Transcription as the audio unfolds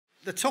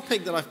The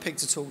topic that I've picked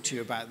to talk to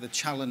you about, the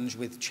challenge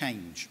with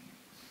change.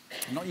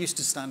 I'm not used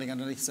to standing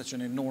underneath such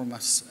an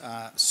enormous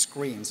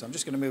screen, so I'm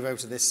just going to move over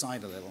to this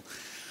side a little.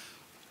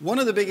 One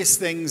of the biggest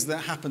things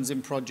that happens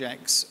in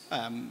projects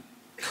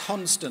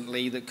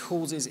constantly that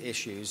causes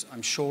issues,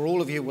 I'm sure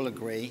all of you will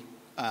agree,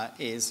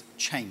 is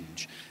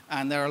change.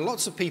 And there are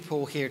lots of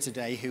people here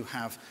today who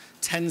have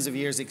tens of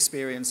years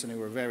experience and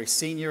who are very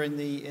senior in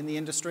the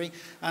industry,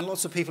 and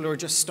lots of people who are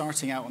just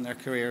starting out on their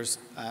careers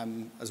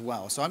as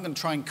well. So I'm going to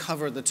try and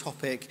cover the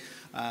topic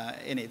not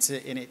in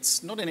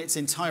its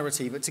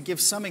entirety, but to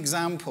give some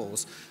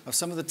examples of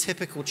some of the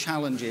typical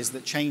challenges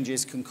that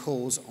changes can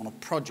cause on a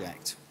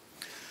project.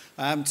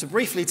 To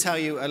briefly tell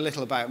you a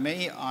little about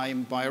me,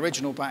 I'm by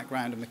original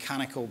background a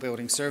mechanical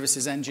building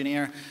services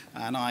engineer,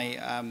 and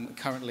I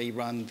currently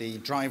run the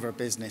driver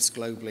business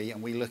globally,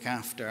 and we look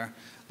after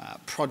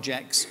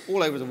projects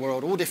all over the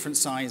world, all different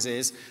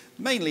sizes,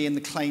 mainly in the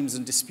claims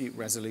and dispute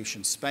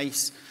resolution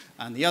space.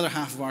 And the other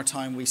half of our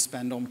time we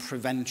spend on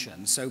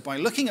prevention. So by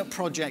looking at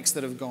projects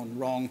that have gone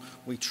wrong,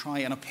 we try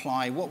and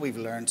apply what we've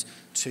learned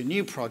to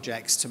new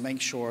projects to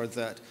make sure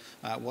that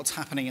what's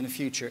happening in the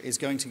future is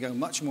going to go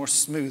much more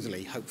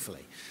smoothly,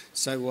 hopefully.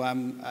 So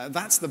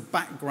that's the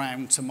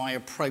background to my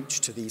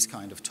approach to these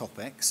kind of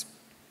topics.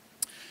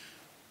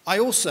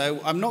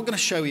 I'm not going to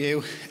show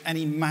you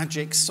any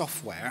magic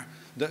software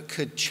that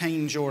could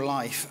change your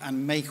life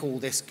and make all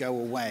this go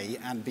away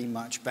and be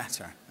much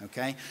better,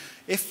 okay?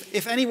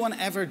 If anyone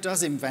ever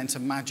does invent a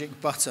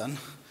magic button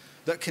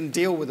that can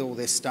deal with all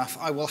this stuff,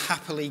 I will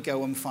happily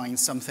go and find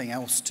something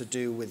else to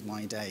do with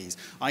my days.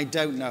 I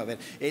don't know of it.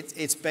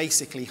 It's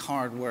basically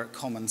hard work,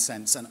 common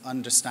sense, and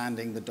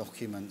understanding the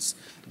documents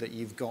that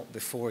you've got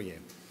before you.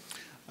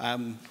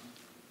 I'm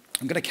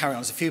going to carry on.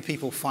 There's a few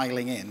people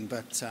filing in,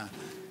 but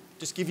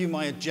just give you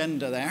my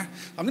agenda there.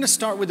 I'm going to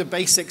start with the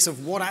basics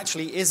of what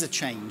actually is a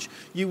change.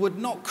 You would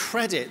not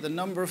credit the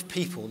number of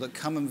people that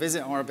come and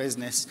visit our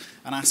business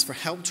and ask for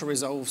help to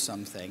resolve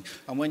something.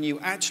 And when you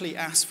actually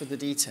ask for the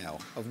detail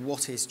of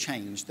what is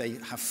change, they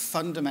have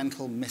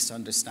fundamental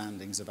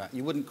misunderstandings about it.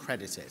 You wouldn't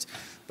credit it,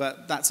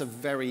 but that's a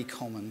very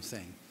common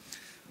thing.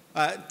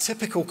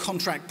 Typical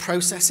contract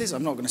processes,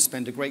 I'm not going to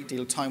spend a great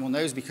deal of time on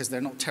those because they're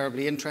not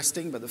terribly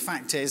interesting, but the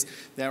fact is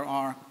there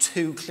are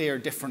two clear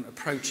different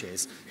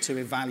approaches to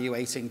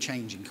evaluating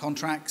change in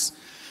contracts.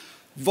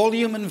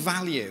 Volume and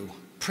value,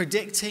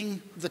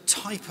 predicting the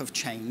type of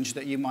change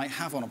that you might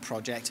have on a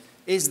project,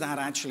 is that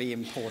actually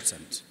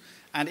important?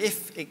 And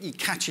if it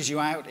catches you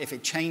out, if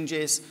it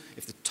changes,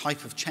 if the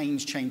type of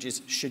change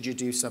changes, should you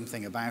do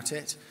something about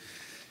it?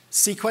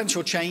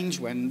 Sequential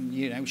change,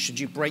 when, should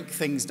you break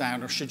things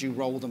down or should you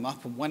roll them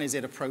up, and when is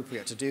it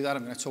appropriate to do that?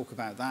 I'm going to talk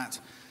about that.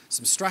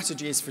 Some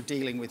strategies for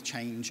dealing with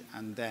change,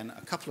 and then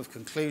a couple of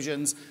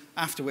conclusions,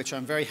 after which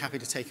I'm very happy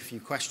to take a few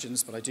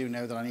questions, but I do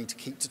know that I need to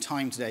keep to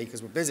time today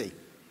because we're busy.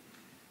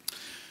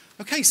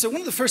 Okay, so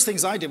one of the first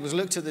things I did was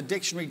looked at the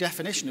dictionary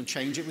definition of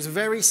change. It was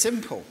very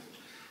simple: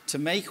 to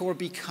make or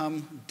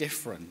become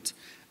different.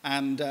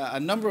 And a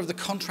number of the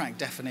contract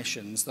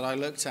definitions that I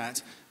looked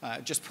at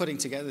just putting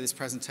together this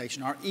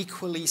presentation are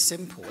equally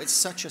simple. It's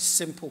such a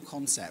simple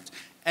concept.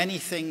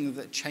 Anything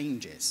that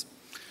changes.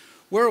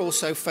 We're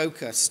also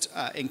focused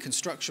in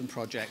construction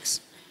projects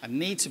and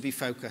need to be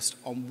focused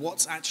on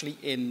what's actually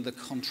in the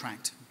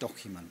contract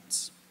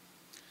documents.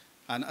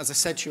 And as I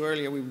said to you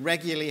earlier, we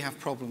regularly have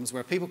problems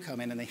where people come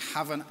in and they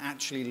haven't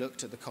actually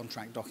looked at the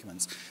contract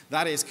documents.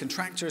 That is,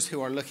 contractors who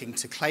are looking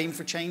to claim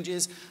for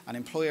changes and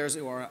employers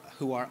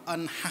who are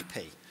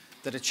unhappy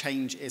that a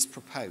change is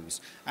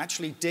proposed,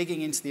 actually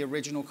digging into the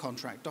original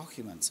contract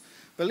documents.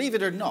 Believe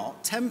it or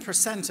not,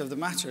 10% of the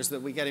matters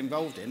that we get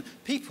involved in,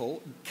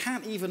 people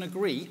can't even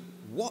agree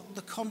what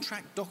the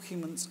contract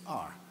documents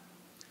are.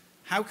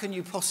 How can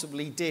you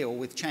possibly deal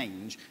with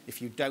change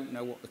if you don't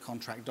know what the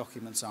contract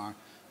documents are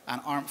and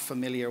aren't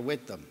familiar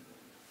with them?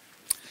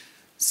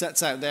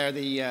 Sets out there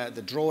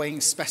the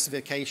drawings,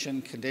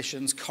 specification,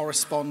 conditions,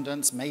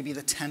 correspondence, maybe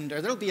the tender.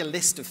 There'll be a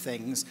list of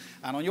things,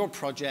 and on your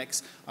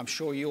projects, I'm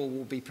sure you all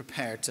will be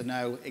prepared to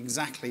know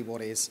exactly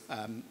what is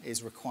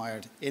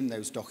required in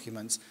those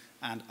documents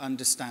and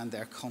understand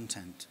their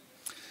content.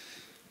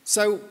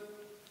 So,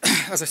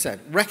 as I said,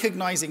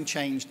 recognizing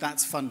change,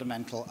 that's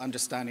fundamental,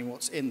 understanding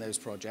what's in those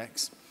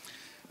projects.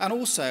 And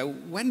also,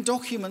 when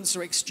documents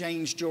are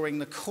exchanged during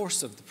the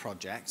course of the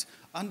project,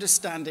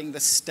 understanding the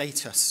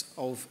status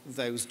of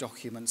those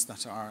documents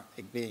that are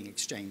being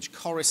exchanged.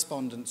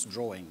 Correspondence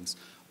drawings.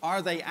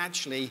 Are they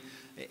actually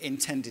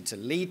intended to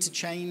lead to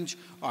change?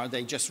 Are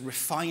they just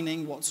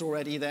refining what's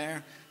already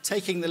there?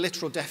 Taking the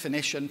literal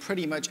definition,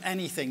 pretty much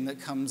anything that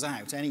comes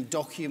out, any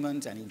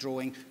document, any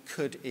drawing,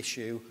 could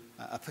issue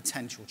a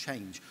potential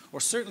change,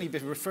 or certainly be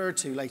referred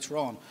to later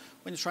on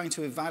when you're trying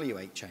to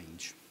evaluate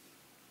change.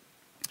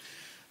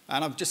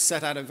 And I've just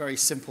set out a very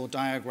simple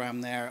diagram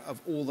there of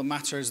all the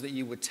matters that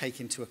you would take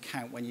into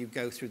account when you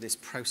go through this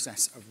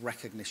process of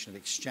recognition of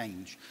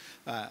exchange,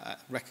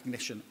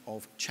 recognition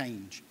of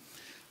change.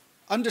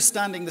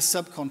 Understanding the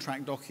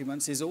subcontract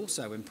documents is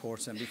also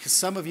important because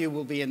some of you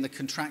will be in the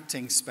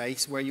contracting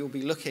space where you'll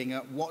be looking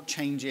at what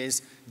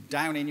changes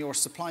down in your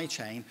supply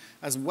chain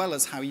as well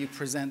as how you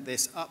present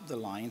this up the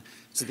line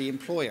to the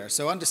employer.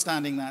 So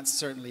understanding that's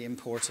certainly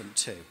important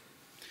too.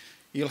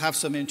 You'll have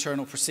some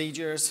internal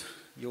procedures.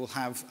 You'll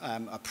have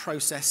a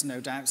process,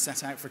 no doubt,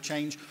 set out for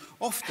change.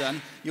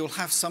 Often, you'll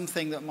have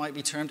something that might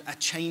be termed a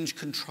change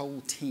control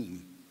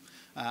team.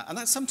 And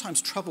that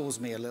sometimes troubles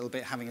me a little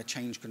bit, having a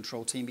change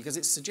control team, because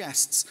it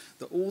suggests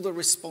that all the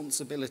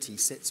responsibility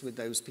sits with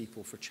those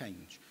people for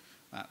change,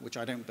 which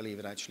I don't believe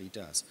it actually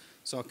does.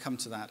 So I'll come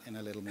to that in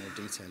a little more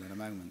detail in a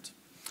moment.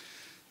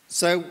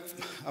 So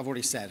I've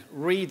already said,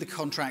 read the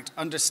contract,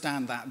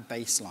 understand that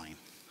baseline.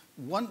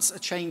 Once a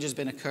change has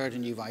been occurred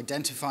and you've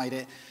identified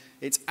it,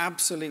 it's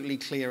absolutely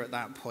clear at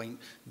that point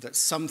that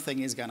something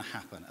is going to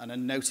happen and a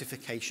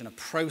notification, a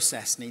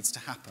process needs to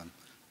happen.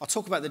 I'll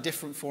talk about the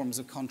different forms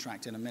of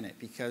contract in a minute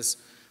because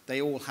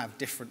they all have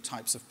different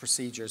types of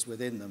procedures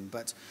within them.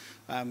 But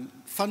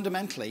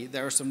fundamentally,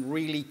 there are some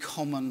really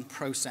common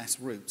process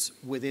routes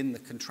within the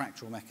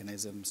contractual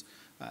mechanisms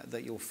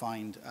that you'll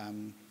find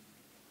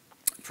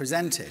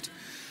presented.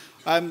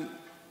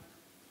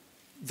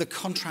 The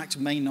contract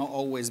may not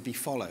always be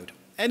followed.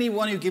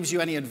 Anyone who gives you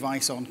any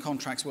advice on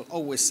contracts will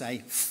always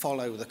say,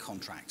 follow the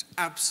contract.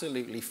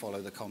 Absolutely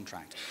follow the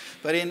contract.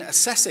 But in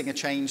assessing a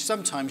change,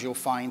 sometimes you'll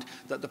find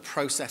that the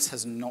process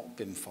has not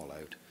been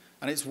followed.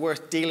 And it's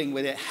worth dealing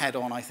with it head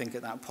on, I think,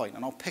 at that point.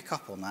 And I'll pick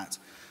up on that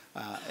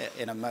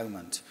in a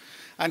moment.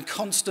 And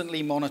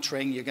constantly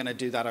monitoring, you're going to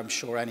do that, I'm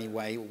sure,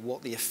 anyway,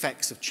 what the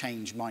effects of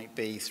change might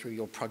be through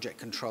your project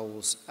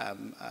controls,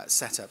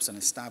 setups and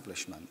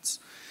establishments.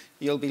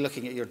 You'll be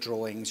looking at your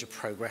drawings, your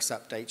progress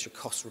updates, your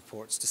cost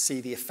reports to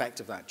see the effect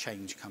of that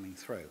change coming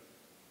through.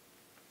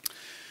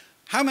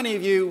 How many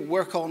of you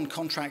work on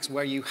contracts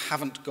where you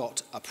haven't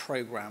got a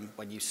program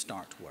when you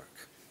start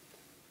work?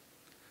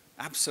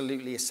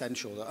 Absolutely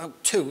essential. Oh,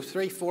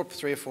 three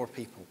or four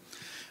people.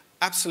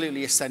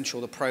 Absolutely essential,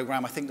 the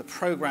program. I think the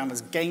program has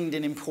gained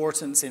in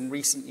importance in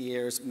recent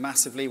years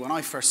massively. When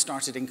I first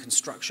started in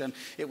construction,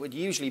 it would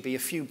usually be a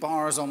few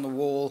bars on the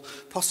wall,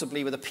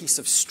 possibly with a piece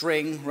of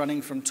string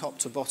running from top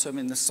to bottom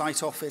in the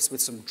site office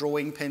with some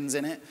drawing pins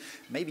in it,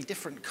 maybe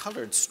different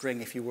colored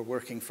string if you were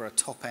working for a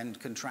top-end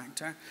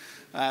contractor.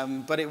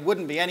 But it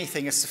wouldn't be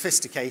anything as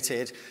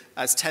sophisticated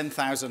as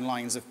 10,000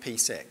 lines of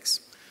P6.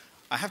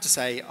 I have to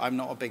say, I'm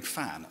not a big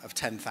fan of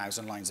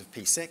 10,000 lines of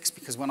P6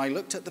 because when I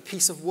looked at the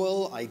piece of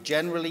wool, I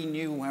generally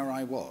knew where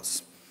I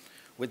was.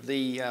 With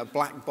the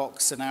black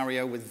box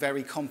scenario with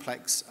very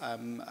complex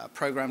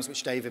programs,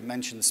 which David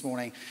mentioned this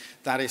morning,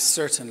 that is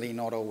certainly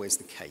not always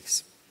the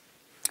case.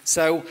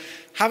 So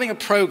having a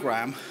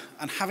program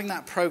and having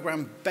that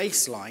program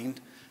baselined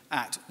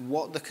at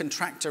what the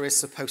contractor is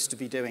supposed to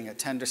be doing at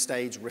tender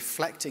stage,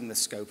 reflecting the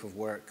scope of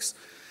works.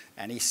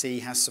 NEC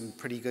has some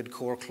pretty good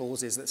core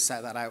clauses that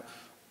set that out.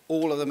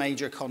 All of the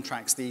major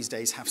contracts these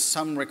days have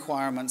some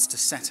requirements to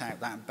set out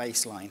that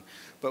baseline.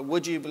 But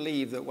would you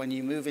believe that when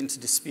you move into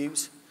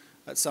dispute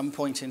at some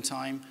point in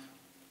time,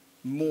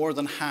 more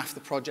than half the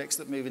projects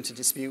that move into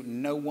dispute,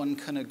 no one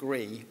can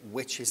agree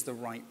which is the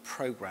right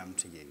program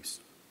to use?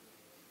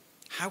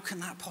 How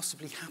can that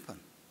possibly happen?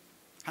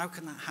 How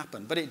can that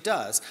happen? But it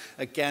does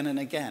again and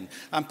again.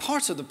 And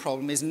part of the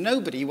problem is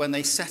nobody, when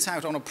they set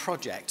out on a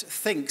project,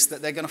 thinks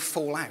that they're going to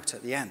fall out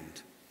at the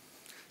end.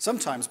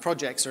 Sometimes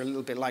projects are a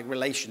little bit like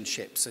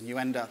relationships, and you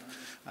end up,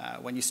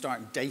 when you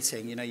start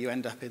dating, you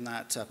end up in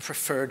that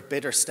preferred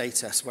bidder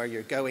status where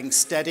you're going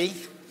steady,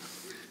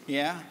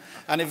 yeah?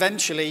 And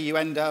eventually you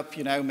end up,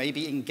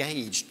 maybe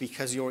engaged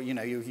because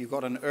you've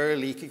got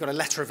a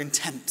letter of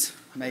intent,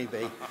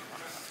 maybe.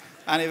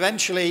 And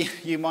eventually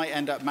you might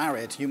end up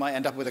married, you might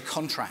end up with a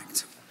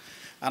contract.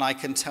 And I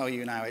can tell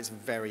you now it's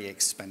very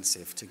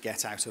expensive to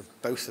get out of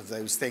both of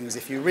those things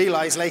if you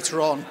realize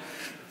later on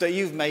that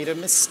you've made a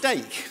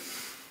mistake.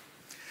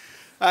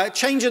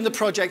 Change in the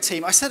project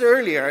team. I said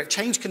earlier,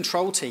 change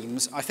control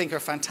teams, I think, are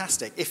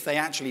fantastic if they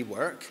actually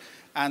work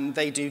and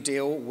they do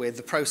deal with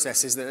the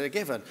processes that are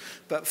given.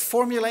 But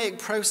formulaic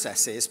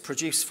processes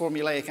produce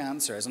formulaic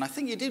answers, and I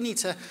think you do need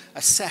to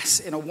assess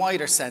in a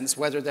wider sense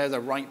whether they're the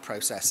right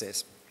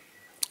processes.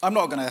 I'm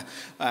not going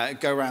to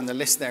go around the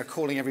list there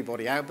calling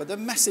everybody out, but the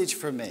message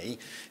for me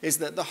is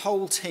that the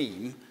whole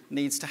team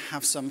needs to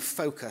have some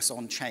focus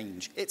on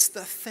change. It's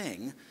the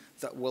thing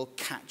that will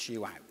catch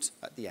you out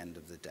at the end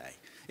of the day.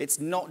 It's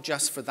not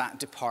just for that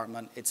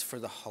department, it's for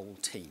the whole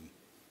team,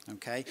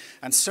 okay?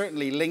 And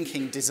certainly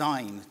linking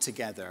design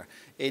together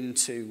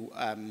into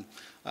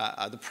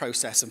the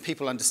process and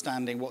people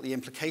understanding what the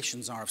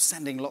implications are of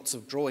sending lots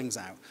of drawings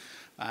out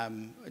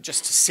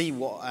just to see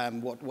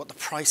what the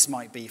price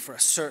might be for a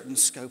certain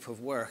scope of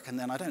work. And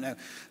then, I don't know,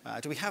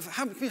 do we have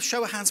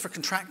show of hands for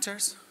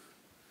contractors?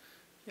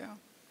 Yeah,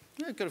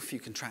 got a few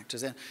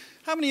contractors in.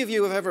 How many of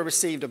you have ever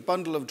received a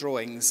bundle of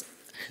drawings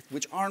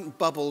which aren't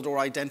bubbled or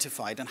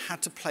identified and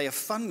had to play a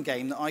fun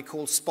game that I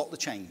call Spot the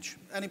Change?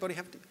 Anybody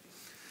have to?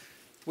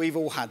 We've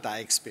all had that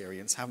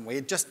experience, haven't we?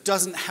 It just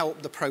doesn't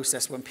help the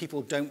process when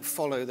people don't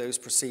follow those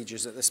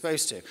procedures that they're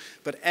supposed to.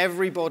 But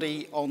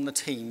everybody on the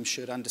team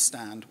should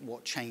understand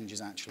what change is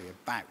actually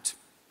about.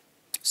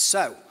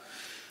 So,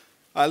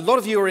 a lot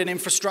of you are in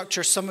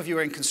infrastructure, some of you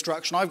are in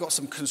construction. I've got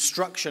some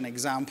construction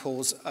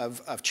examples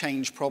of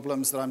change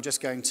problems that I'm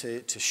just going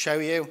to show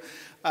you.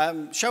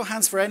 Show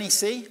hands for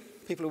NEC,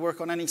 people who work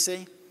on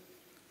NEC.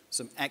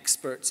 Some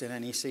experts in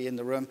NEC in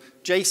the room.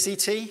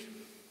 JCT?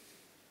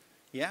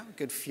 Yeah,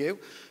 good few.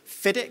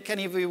 FIDIC,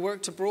 any of you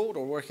worked abroad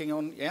or working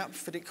on,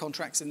 FIDIC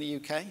contracts in the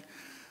UK?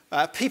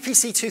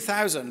 PPC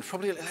 2000,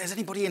 probably, is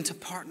anybody into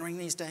partnering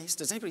these days?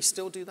 Does anybody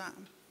still do that?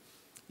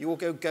 You all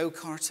go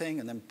go-karting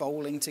and then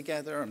bowling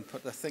together and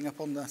put the thing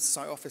up on the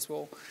site office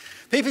wall.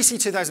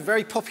 PPC 2000,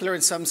 very popular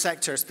in some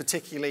sectors,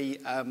 particularly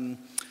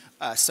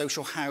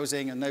social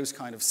housing and those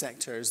kind of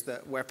sectors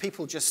where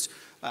people just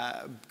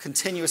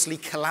continuously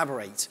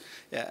collaborate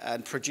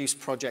and produce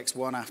projects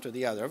one after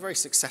the other. A very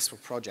successful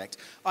project.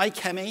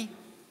 iChemie,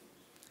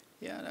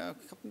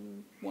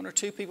 one or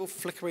two people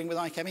flickering with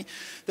iChemie.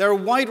 There are a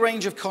wide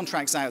range of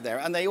contracts out there,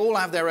 and they all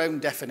have their own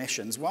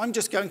definitions. Well, I'm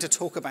just going to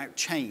talk about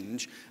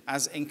change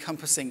as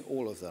encompassing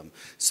all of them.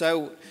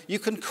 So you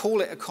can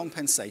call it a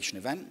compensation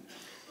event.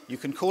 You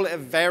can call it a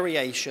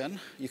variation,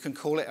 you can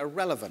call it a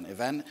relevant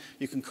event,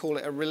 you can call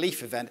it a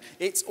relief event.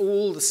 It's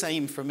all the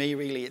same for me,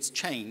 really, it's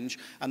change.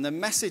 And the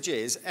message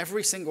is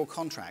every single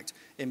contract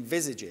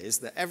envisages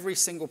that every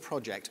single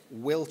project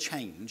will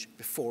change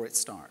before it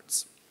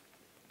starts.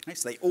 Okay,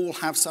 so they all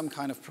have some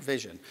kind of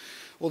provision.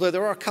 Although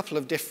there are a couple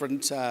of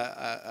different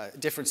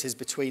differences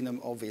between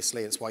them,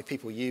 obviously, it's why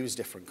people use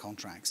different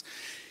contracts.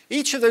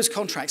 Each of those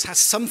contracts has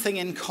something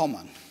in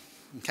common.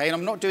 Okay, and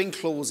I'm not doing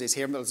clauses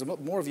here, but there's a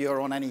lot more of you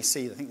are on NEC, I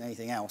think, than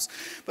anything else.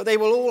 But they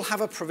will all have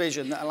a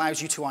provision that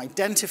allows you to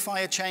identify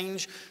a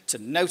change, to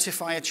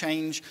notify a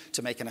change,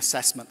 to make an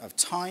assessment of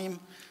time,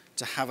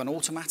 to have an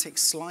automatic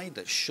slide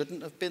that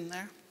shouldn't have been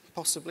there,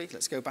 possibly.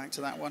 Let's go back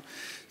to that one.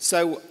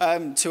 So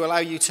to allow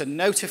you to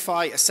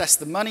notify, assess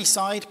the money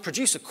side,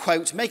 produce a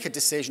quote, make a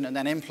decision, and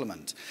then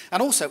implement.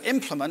 And also,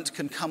 implement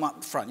can come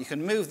up front. You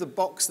can move the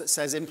box that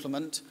says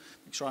implement,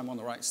 make sure I'm on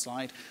the right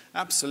slide,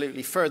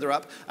 absolutely, further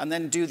up, and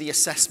then do the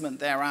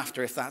assessment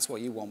thereafter if that's what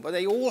you want. But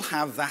they all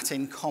have that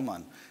in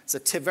common.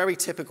 It's a very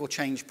typical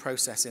change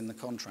process in the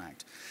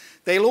contract.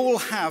 They'll all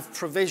have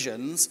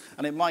provisions,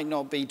 and it might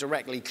not be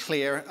directly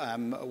clear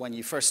when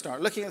you first start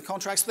looking at the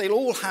contracts, but they'll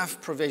all have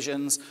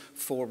provisions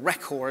for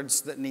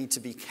records that need to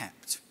be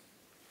kept.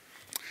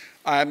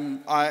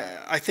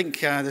 I think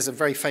there's a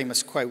very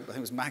famous quote, I think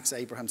it was Max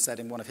Abraham said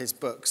in one of his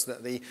books,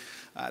 that the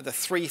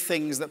three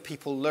things that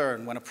people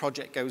learn when a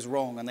project goes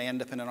wrong and they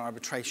end up in an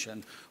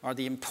arbitration are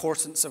the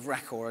importance of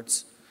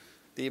records,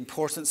 and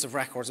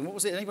what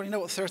was it? Anybody know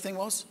what the third thing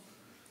was?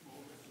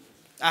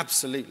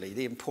 Absolutely,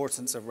 the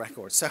importance of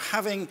records. So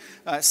having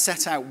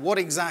set out what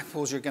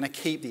examples you're going to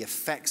keep, the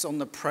effects on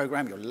the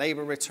program, your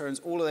labor returns,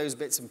 all of those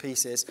bits and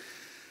pieces,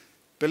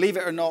 believe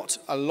it or not,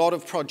 a lot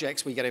of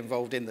projects we get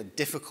involved in, the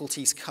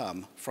difficulties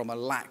come from a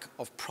lack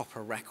of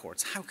proper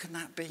records. How can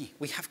that be?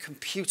 We have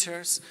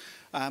computers.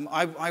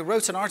 I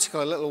wrote an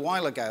article a little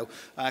while ago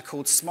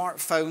called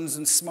Smartphones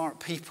and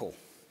Smart People.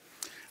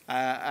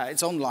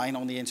 It's online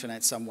on the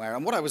internet somewhere.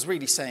 And what I was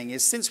really saying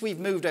is, since we've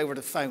moved over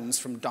to phones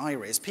from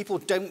diaries, people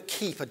don't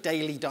keep a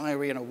daily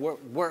diary and a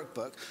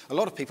workbook. A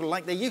lot of people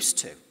like they used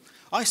to.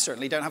 I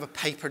certainly don't have a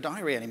paper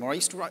diary anymore. I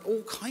used to write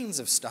all kinds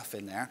of stuff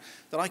in there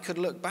that I could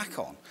look back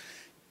on.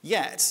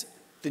 Yet,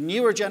 the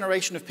newer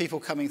generation of people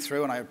coming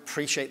through, and I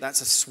appreciate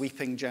that's a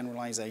sweeping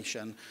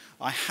generalization,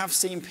 I have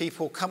seen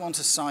people come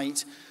onto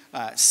site,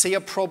 see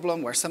a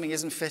problem where something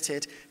isn't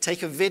fitted,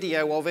 take a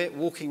video of it,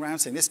 walking around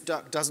saying, this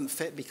duct doesn't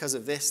fit because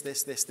of this,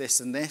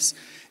 and this,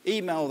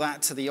 email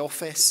that to the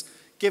office,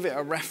 give it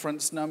a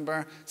reference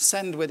number,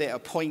 send with it a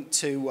point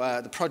to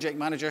the project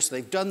manager so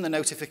they've done the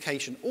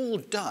notification, all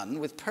done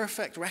with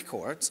perfect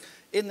records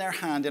in their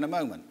hand in a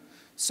moment.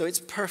 So it's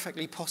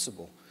perfectly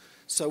possible.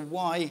 So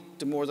why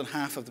do more than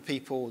half of the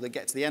people that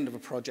get to the end of a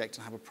project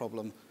and have a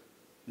problem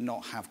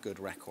not have good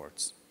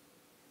records?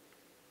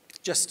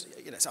 Just,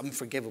 it's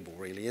unforgivable,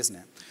 really, isn't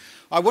it?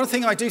 One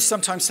thing I do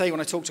sometimes say when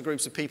I talk to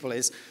groups of people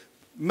is,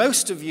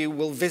 most of you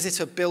will visit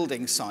a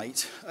building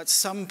site at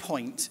some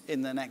point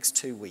in the next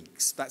 2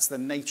 weeks. That's the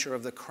nature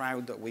of the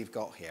crowd that we've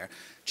got here.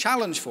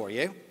 Challenge for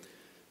you,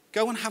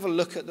 go and have a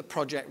look at the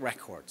project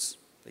records.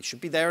 They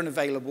should be there and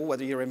available,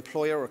 whether you're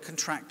employer or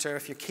contractor,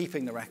 if you're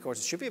keeping the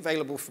records, it should be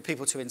available for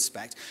people to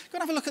inspect. Go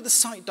and have a look at the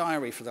site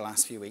diary for the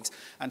last few weeks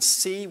and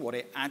see what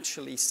it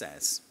actually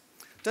says.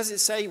 Does it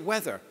say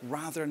weather?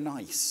 Rather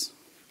nice.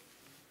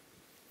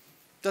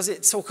 Does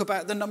it talk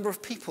about the number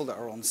of people that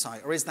are on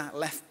site, or is that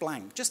left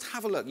blank? Just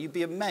have a look. You'd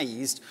be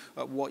amazed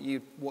at what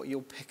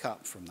you'll pick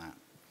up from that.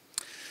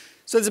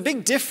 So there's a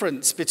big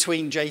difference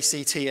between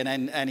JCT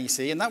and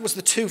NEC, and that was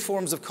the two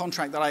forms of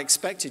contract that I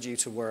expected you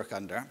to work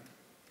under.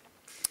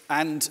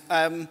 And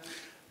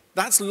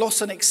That's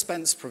loss and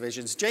expense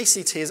provisions.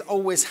 JCT has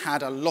always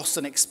had a loss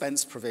and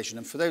expense provision,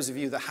 and for those of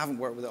you that haven't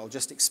worked with it, I'll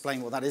just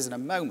explain what that is in a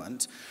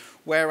moment.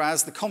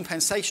 Whereas the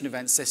compensation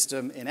event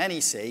system in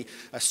NEC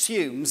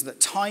assumes that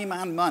time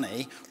and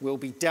money will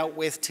be dealt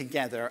with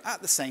together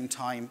at the same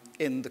time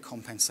in the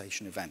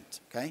compensation event,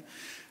 okay?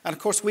 And of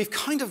course, we've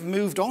kind of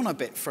moved on a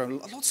bit from,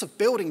 lots of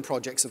building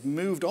projects have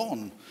moved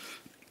on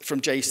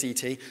from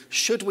JCT.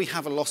 Should we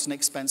have a loss and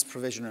expense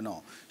provision or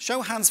not?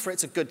 Show of hands for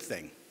it's a good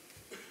thing.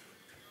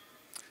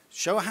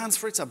 Show of hands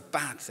for it's a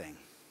bad thing.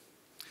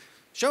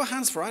 Show of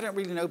hands for I don't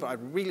really know, but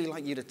I'd really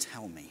like you to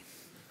tell me.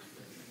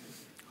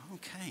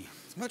 Okay.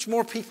 Much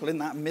more people in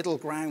that middle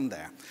ground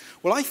there.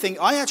 Well,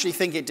 I actually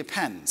think it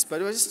depends,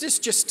 but it's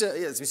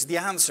it's the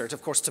answer,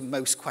 of course, to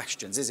most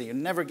questions, is it? You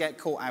never get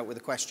caught out with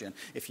a question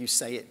if you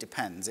say it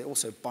depends. It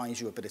also buys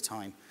you a bit of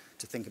time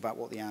to think about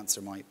what the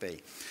answer might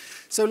be.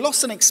 So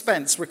loss and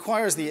expense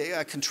requires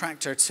the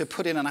contractor to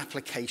put in an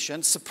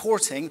application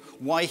supporting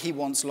why he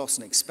wants loss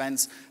and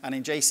expense, and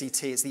in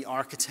JCT, it's the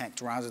architect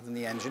rather than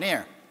the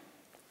engineer.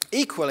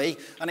 Equally,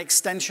 an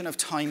extension of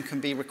time can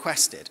be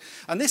requested.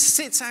 And this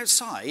sits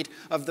outside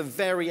of the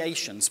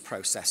variations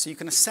process. So you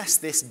can assess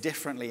this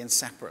differently and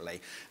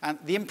separately. And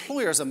the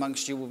employers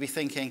amongst you will be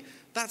thinking,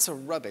 that's a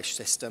rubbish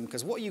system,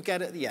 because what you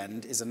get at the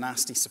end is a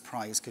nasty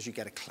surprise because you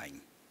get a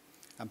claim.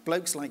 And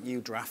blokes like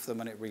you draft them,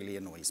 and it really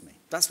annoys me.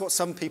 That's what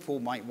some people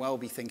might well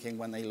be thinking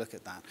when they look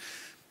at that.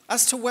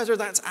 As to whether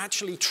that's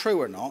actually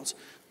true or not,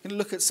 you can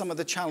look at some of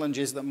the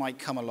challenges that might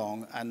come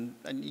along, and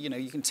you know,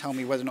 you can tell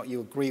me whether or not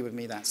you agree with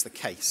me that's the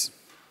case.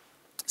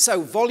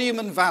 So, volume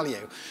and value.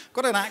 I've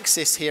got an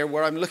axis here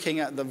where I'm looking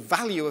at the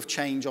value of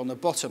change on the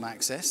bottom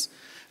axis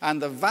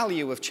and the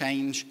value of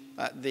change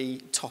at the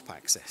top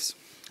axis.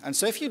 And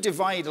so if you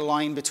divide a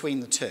line between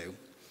the two,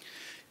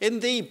 in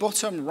the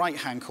bottom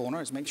right-hand corner,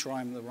 let's make sure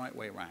I'm the right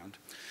way around,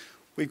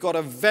 we've got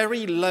a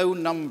very low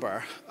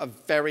number of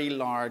very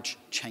large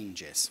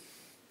changes.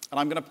 And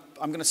I'm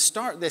going to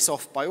start this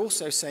off by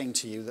also saying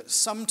to you that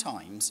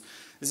sometimes,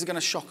 this is going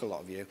to shock a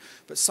lot of you,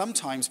 but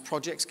sometimes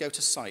projects go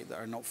to site that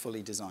are not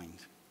fully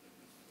designed.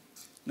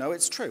 No,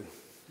 it's true.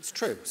 It's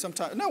true.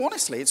 Sometimes, no,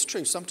 honestly, it's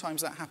true.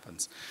 Sometimes that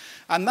happens.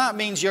 And that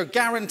means you're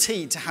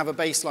guaranteed to have a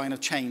baseline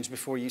of change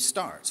before you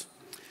start.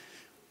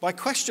 My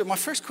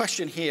first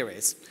question here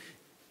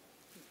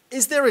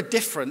is there a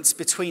difference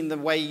between the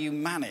way you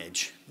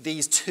manage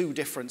these two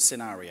different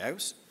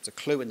scenarios? It's a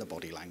clue in the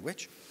body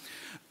language.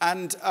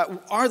 And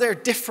are there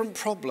different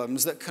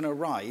problems that can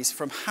arise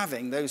from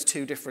having those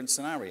two different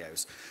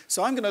scenarios?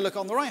 So I'm going to look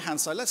on the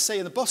right-hand side. Let's say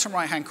in the bottom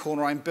right-hand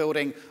corner, I'm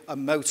building a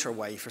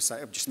motorway.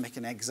 I'm just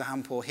making an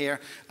example here.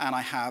 And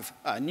I have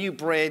a new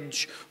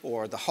bridge,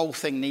 or the whole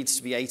thing needs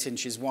to be 8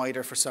 inches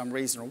wider for some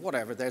reason, or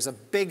whatever. There's a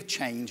big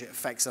change. It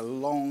affects a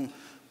long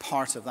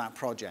part of that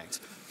project.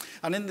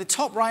 And in the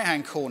top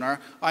right-hand corner,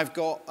 I've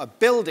got a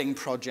building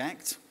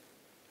project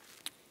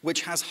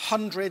which has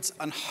hundreds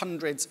and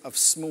hundreds of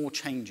small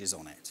changes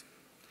on it.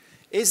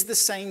 Is the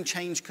same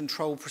change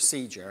control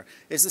procedure,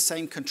 is the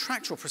same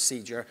contractual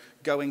procedure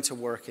going to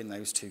work in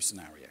those two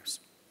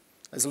scenarios?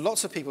 There's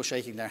lots of people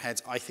shaking their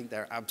heads. I think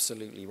they're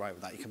absolutely right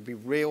with that. There can be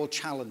real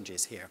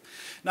challenges here.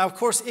 Now, of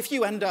course, if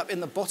you end up in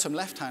the bottom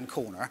left-hand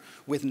corner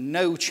with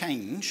no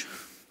change,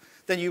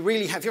 then you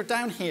really have, if you're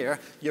down here,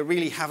 you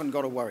really haven't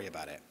got to worry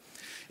about it.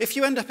 If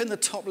you end up in the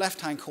top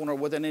left-hand corner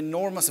with an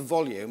enormous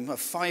volume of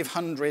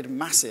 500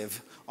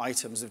 massive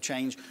items of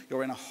change,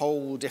 you're in a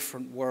whole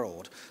different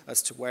world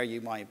as to where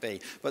you might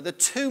be. But the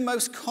two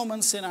most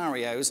common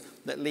scenarios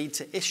that lead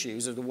to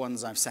issues are the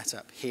ones I've set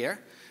up here,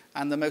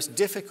 and the most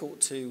difficult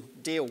to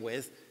deal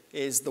with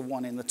is the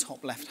one in the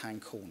top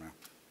left-hand corner.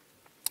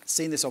 I've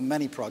seen this on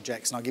many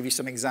projects, and I'll give you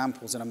some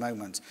examples in a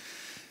moment.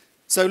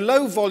 So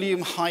low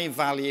volume, high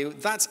value,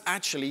 that's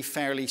actually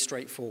fairly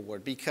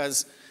straightforward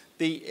because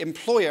the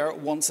employer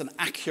wants an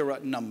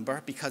accurate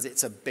number because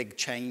it's a big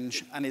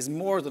change and is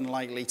more than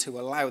likely to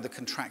allow the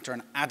contractor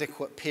an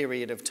adequate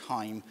period of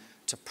time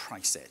to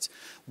price it.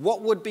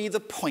 What would be the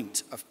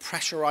point of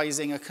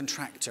pressurizing a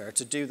contractor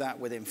to do that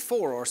within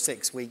 4 or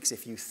 6 weeks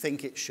if you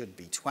think it should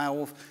be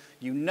 12?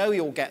 You know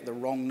you'll get the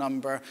wrong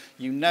number.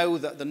 You know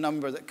that the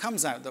number that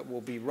comes out that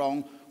will be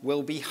wrong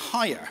will be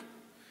higher.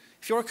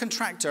 If you're a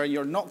contractor and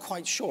you're not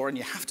quite sure and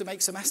you have to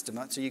make some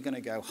estimates, are you going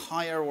to go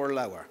higher or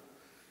lower?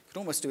 We could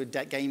almost do a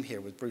game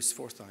here with Bruce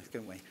Forsyth,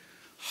 couldn't we?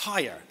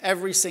 Higher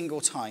every single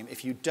time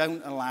if you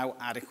don't allow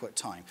adequate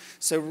time.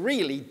 So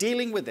really,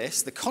 dealing with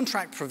this, the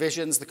contract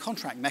provisions, the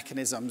contract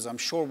mechanisms, I'm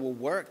sure will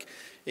work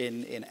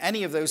in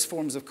any of those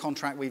forms of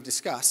contract we've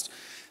discussed.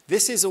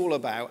 This is all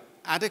about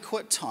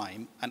adequate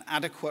time and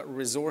adequate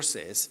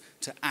resources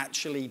to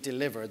actually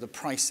deliver the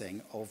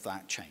pricing of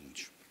that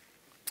change.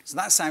 So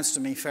that sounds to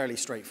me fairly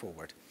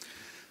straightforward.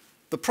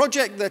 The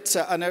project that,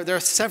 I know there are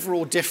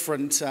several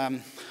different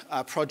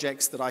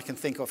projects that I can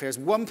think of. Here's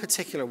one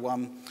particular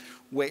one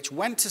which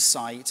went to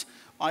site,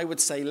 I would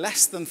say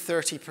less than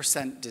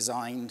 30%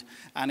 designed,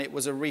 and it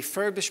was a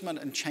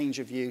refurbishment and change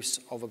of use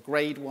of a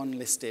grade 1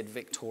 listed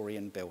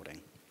Victorian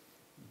building.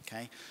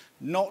 okay?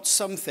 Not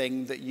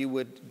something that you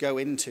would go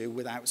into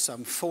without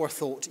some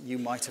forethought you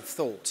might have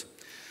thought.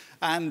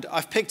 And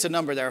I've picked a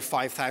number there of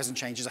 5,000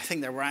 changes. I think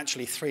there were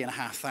actually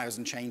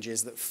 3,500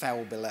 changes that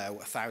fell below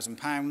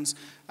 £1,000,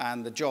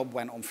 and the job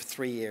went on for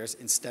 3 years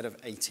instead of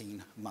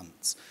 18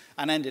 months,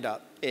 and ended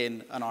up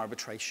in an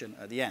arbitration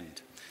at the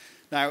end.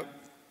 Now,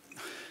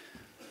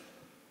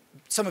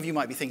 some of you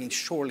might be thinking,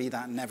 surely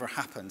that never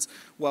happens.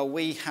 Well,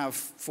 we have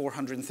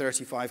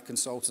 435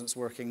 consultants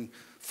working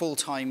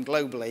full-time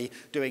globally,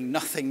 doing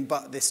nothing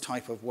but this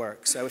type of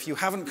work. So if you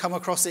haven't come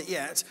across it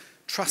yet,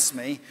 trust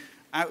me,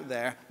 out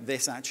there,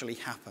 this actually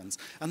happens.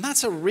 And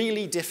that's a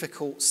really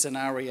difficult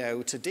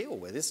scenario to deal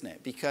with, isn't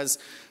it? Because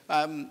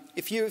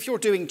if you're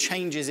doing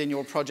changes in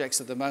your projects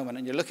at the moment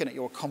and you're looking at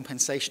your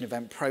compensation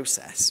event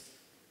process,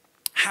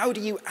 how do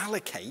you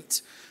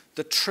allocate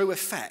the true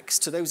effects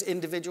to those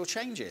individual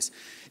changes?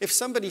 If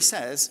somebody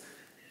says,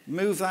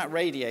 move that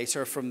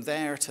radiator from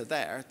there to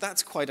there,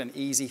 that's quite an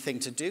easy thing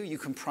to do. You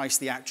can price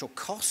the actual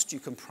cost, you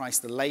can price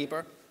the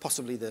labor,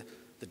 possibly the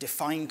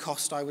defined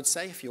cost, I would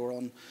say, if you're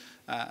on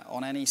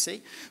NEC.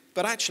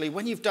 But actually,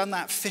 when you've done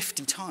that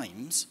 50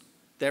 times,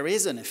 there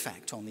is an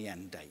effect on the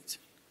end date.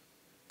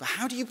 But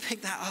how do you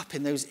pick that up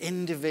in those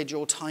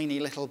individual tiny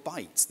little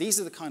bites?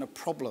 These are the kind of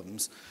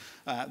problems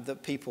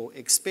that people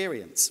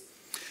experience.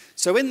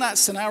 So in that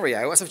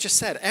scenario, as I've just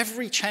said,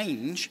 every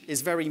change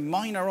is very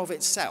minor of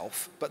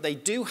itself, but they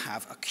do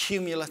have a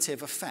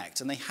cumulative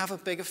effect, and they have a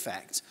big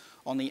effect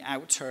on the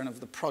outturn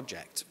of the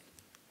project.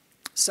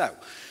 So,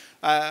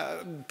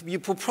 you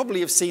will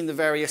probably have seen the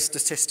various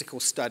statistical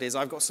studies.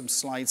 I've got some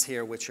slides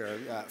here which are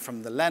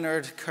from the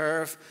Leonard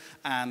curve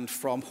and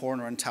from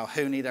Horner and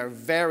Talhouni. There are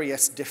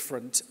various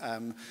different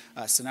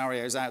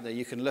scenarios out there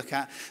you can look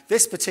at.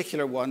 This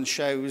particular one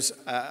shows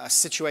a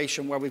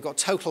situation where we've got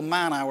total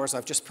man hours,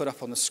 I've just put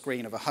up on the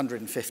screen, of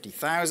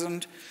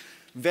 150,000.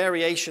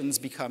 Variations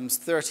becomes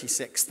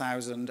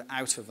 36,000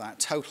 out of that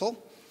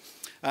total.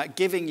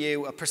 Giving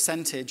you a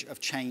percentage of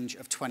change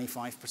of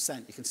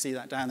 25%. You can see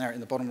that down there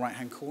in the bottom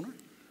right-hand corner.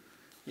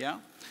 Yeah?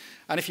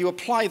 And if you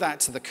apply that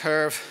to the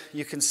curve,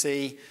 you can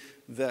see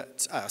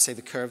that, say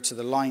the curve to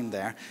the line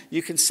there,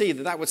 you can see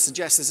that that would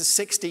suggest there's a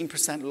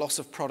 16% loss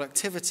of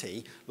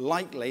productivity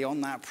likely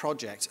on that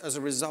project as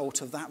a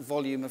result of that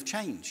volume of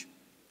change.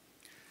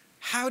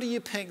 How do you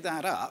pick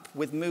that up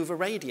with move a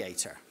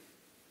radiator?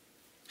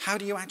 How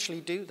do you actually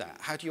do that?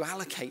 How do you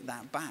allocate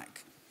that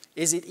back?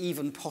 Is it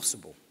even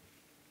possible?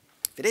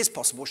 If it is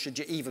possible, should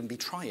you even be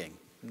trying?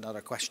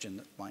 Another question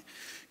that might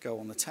go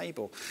on the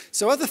table.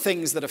 So other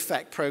things that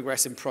affect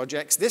progress in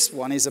projects, this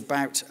one is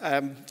about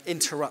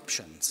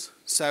interruptions.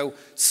 So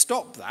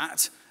stop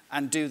that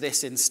and do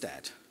this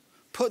instead.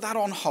 Put that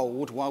on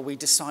hold while we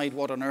decide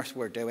what on earth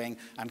we're doing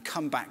and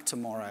come back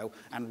tomorrow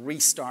and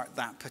restart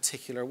that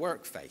particular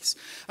work phase.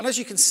 And as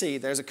you can see,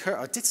 there's a curve.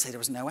 I did say there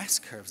was no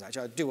S-curves,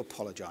 actually. I do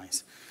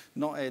apologize.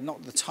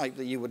 Not the type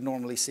that you would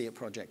normally see at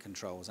project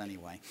controls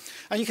anyway.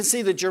 And you can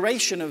see the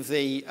duration of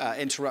the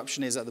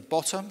interruption is at the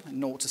bottom,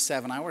 0 to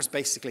 7 hours,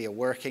 basically a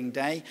working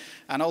day,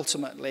 and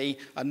ultimately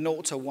a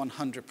 0 to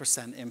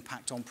 100%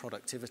 impact on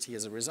productivity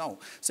as a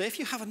result. So if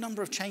you have a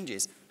number of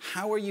changes,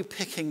 how are you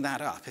picking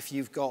that up if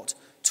you've got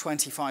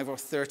 25 or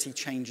 30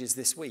 changes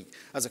this week?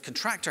 As a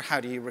contractor, how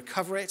do you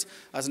recover it?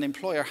 As an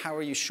employer, how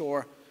are you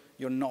sure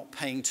you're not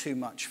paying too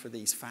much for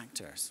these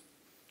factors?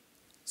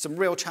 Some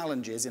real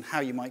challenges in how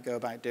you might go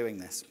about doing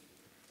this.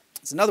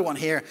 There's another one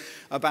here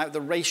about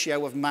the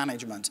ratio of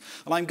management.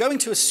 And I'm going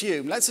to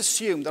assume, let's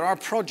assume that our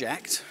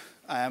project,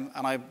 and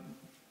I'm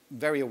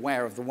very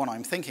aware of the one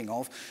I'm thinking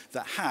of,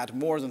 that had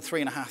more than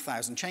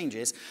 3,500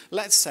 changes,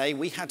 let's say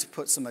we had to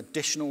put some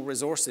additional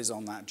resources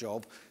on that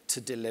job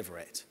to deliver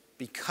it,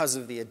 because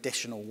of the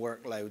additional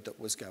workload that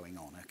was going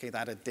on, okay,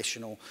 that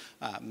additional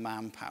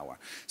manpower.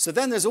 So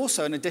then there's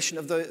also an addition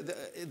of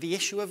the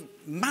issue of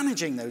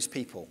managing those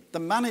people,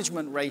 the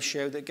management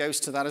ratio that goes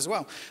to that as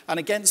well. And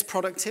against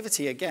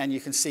productivity, again,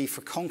 you can see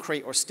for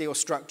concrete or steel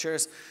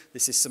structures,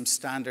 this is some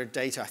standard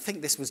data. I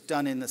think this was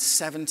done in the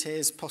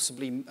 70s,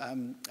 possibly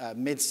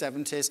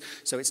mid-70s,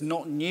 so it's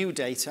not new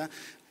data.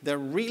 There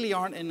really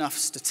aren't enough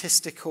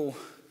statistical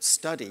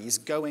studies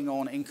going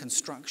on in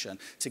construction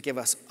to give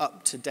us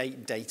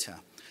up-to-date data.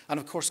 And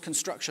of course,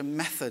 construction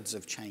methods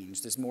have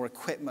changed. There's more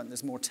equipment,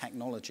 there's more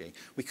technology.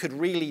 We could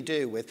really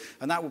do with,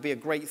 and that would be a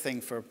great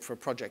thing for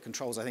project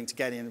controls, I think, to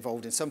get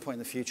involved in some point in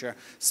the future,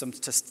 some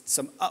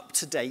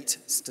up-to-date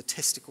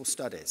statistical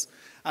studies.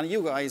 And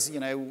you guys,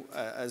 you know,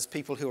 as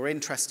people who are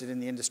interested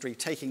in the industry,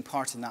 taking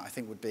part in that, I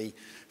think, would be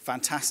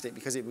fantastic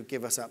because it would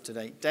give us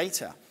up-to-date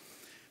data.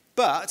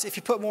 But if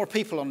you put more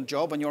people on a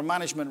job and your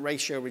management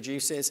ratio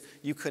reduces,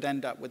 you could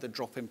end up with a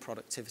drop in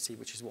productivity,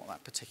 which is what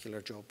that particular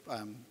job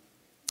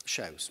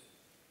shows.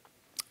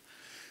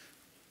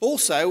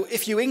 Also,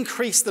 if you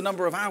increase the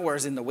number of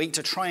hours in the week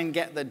to try and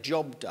get the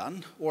job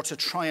done or to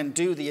try and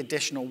do the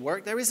additional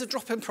work, there is a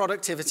drop in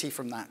productivity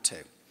from that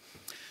too.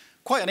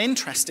 Quite an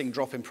interesting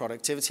drop in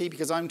productivity,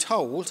 because I'm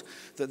told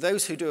that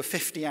those who do a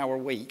 50-hour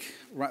week,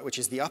 which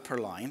is the upper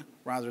line,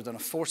 rather than a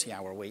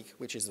 40-hour week,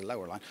 which is the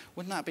lower line,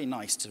 wouldn't that be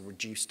nice to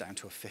reduce down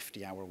to a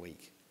 50-hour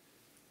week?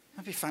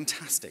 That'd be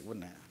fantastic,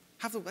 wouldn't it?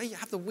 Have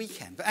the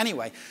weekend. But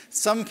anyway,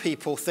 some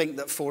people think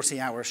that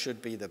 40 hours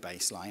should be the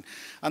baseline.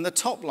 And the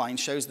top line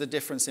shows the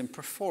difference in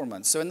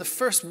performance. So in the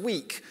first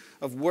week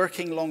of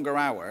working longer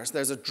hours,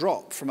 there's a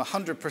drop from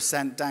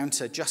 100% down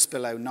to just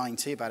below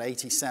 90, about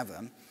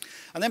 87.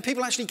 And then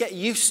people actually get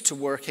used to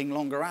working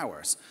longer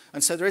hours.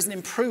 And so there is an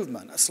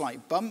improvement, a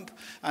slight bump.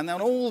 And then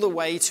all the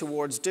way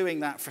towards doing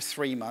that for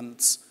 3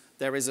 months,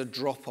 there is a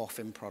drop-off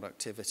in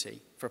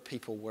productivity for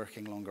people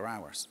working longer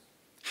hours.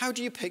 How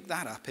do you pick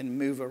that up in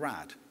Move a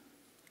Rad?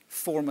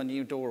 Form a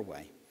new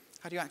doorway.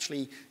 How do you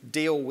actually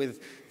deal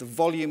with the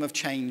volume of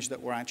change that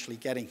we're actually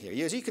getting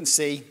here? As you can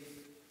see,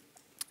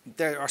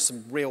 there are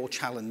some real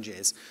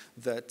challenges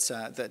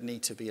that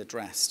need to be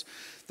addressed.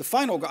 The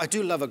final, I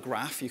do love a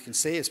graph, you can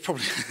see. It's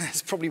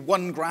probably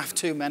one graph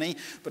too many,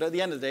 but at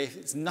the end of the day,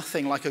 it's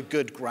nothing like a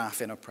good graph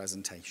in a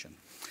presentation.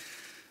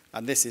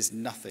 And this is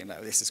nothing.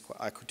 No, this is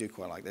I could do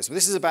quite like this. But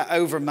this is about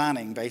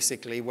overmanning,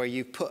 basically, where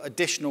you put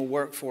additional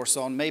workforce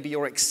on. Maybe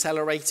you're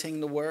accelerating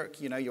the work.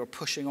 You're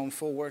pushing on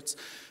forwards.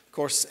 Of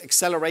course,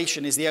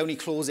 acceleration is the only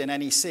clause in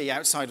NEC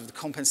outside of the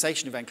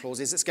compensation event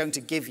clauses that's going to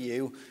give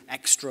you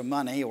extra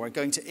money or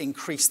going to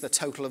increase the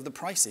total of the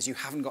prices. You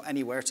haven't got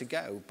anywhere to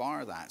go,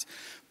 bar that.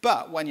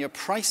 But when you're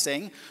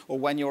pricing or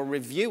when you're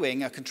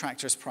reviewing a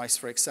contractor's price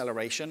for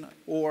acceleration,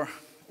 or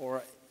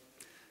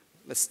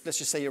let's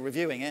just say you're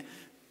reviewing it,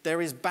 there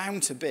is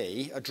bound to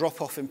be a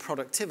drop-off in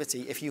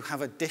productivity if you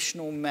have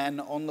additional men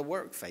on the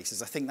work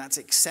faces. I think that's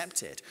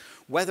accepted.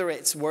 Whether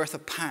it's worth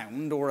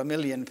 £1 or £1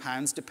 million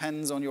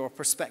depends on your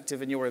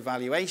perspective and your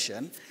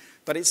evaluation,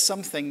 but it's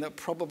something that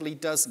probably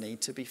does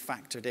need to be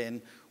factored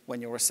in when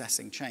you're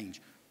assessing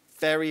change.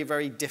 Very,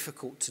 very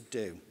difficult to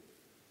do.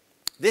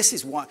 This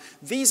is why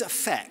these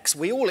effects,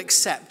 we all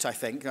accept, I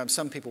think,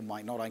 some people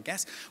might not, I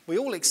guess, we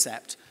all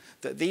accept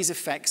that these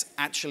effects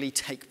actually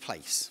take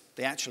place.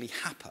 They actually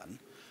happen.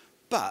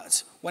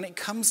 But when it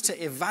comes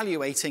to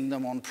evaluating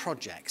them on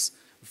projects,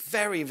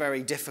 very,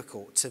 very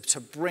difficult to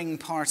bring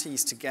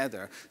parties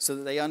together so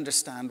that they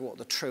understand what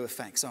the true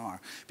effects are.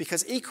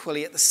 Because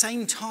equally, at the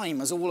same time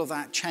as all of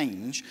that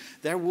change,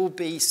 there will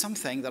be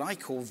something that I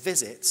call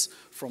visits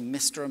from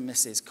Mr. and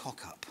Mrs.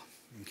 Cockup.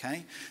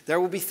 Okay?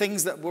 There will be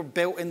things that were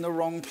built in the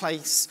wrong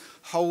place,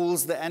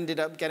 holes that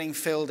ended up getting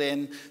filled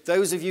in.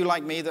 Those of you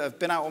like me that have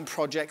been out on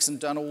projects and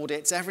done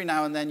audits, every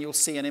now and then you'll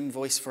see an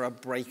invoice for a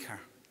breaker.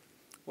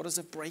 What does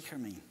a breaker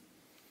mean?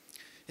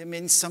 It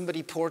means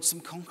somebody poured some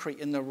concrete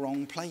in the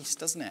wrong place,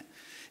 doesn't it?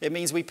 It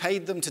means we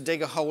paid them to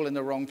dig a hole in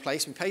the wrong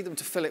place, we paid them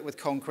to fill it with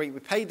concrete, we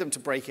paid them to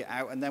break it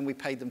out, and then we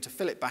paid them to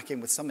fill it back in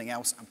with something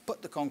else and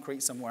put the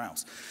concrete somewhere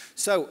else.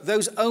 So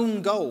those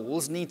own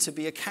goals need to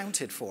be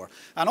accounted for.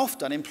 And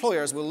often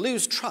employers will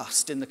lose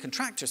trust in the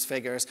contractor's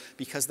figures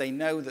because they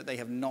know that they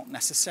have not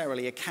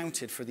necessarily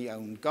accounted for the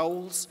own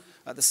goals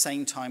at the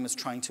same time as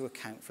trying to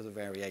account for the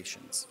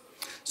variations.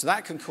 So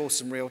that can cause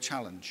some real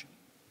challenge.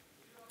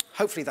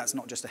 Hopefully that's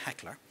not just a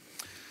heckler.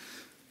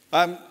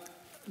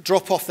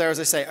 Drop off there, as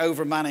I say,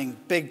 overmanning,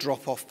 big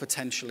drop off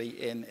potentially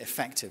in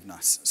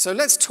effectiveness. So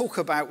let's talk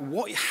about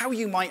how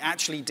you might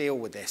actually deal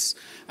with this.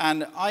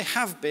 And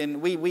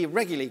we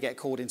regularly get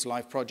called into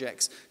live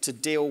projects to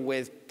deal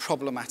with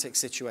problematic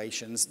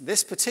situations.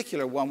 This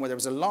particular one where there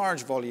was a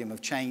large volume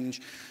of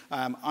change,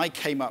 I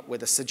came up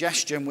with a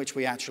suggestion which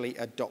we actually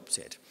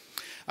adopted.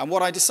 And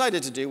what I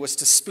decided to do was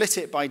to split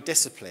it by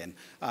discipline.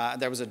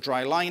 There was a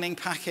dry lining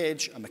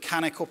package, a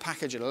mechanical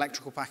package, an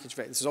electrical package.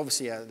 This is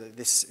obviously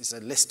this is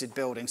a listed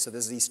building, so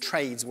there's these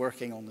trades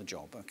working on the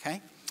job,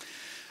 okay?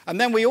 And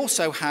then we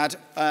also had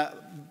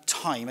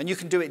time, and you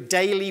can do it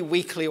daily,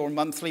 weekly, or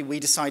monthly. We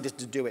decided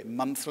to do it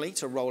monthly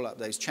to roll up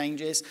those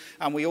changes,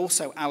 and we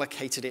also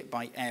allocated it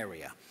by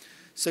area.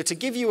 So to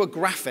give you a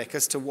graphic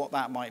as to what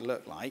that might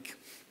look like,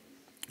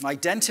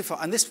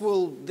 identify, and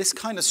this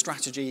kind of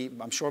strategy,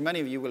 I'm sure many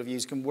of you will have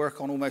used, can work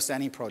on almost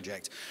any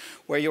project,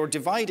 where you're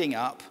dividing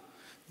up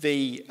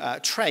the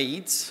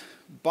trades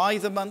by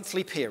the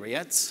monthly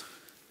periods,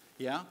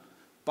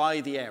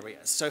 by the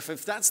areas. So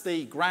if that's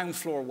the ground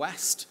floor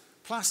west,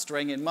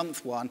 plastering in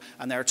month 1,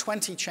 and there are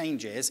 20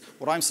 changes,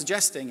 what I'm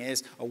suggesting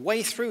is a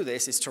way through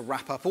this is to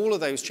wrap up all of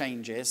those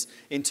changes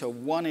into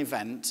one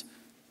event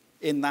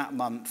in that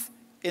month,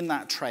 in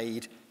that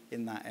trade,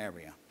 in that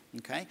area.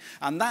 Okay?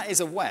 And that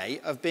is a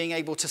way of being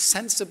able to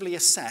sensibly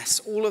assess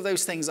all of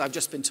those things I've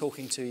just been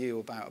talking to you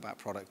about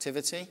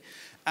productivity,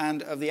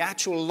 and of the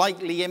actual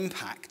likely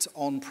impact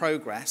on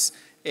progress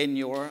in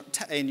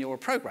your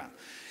program.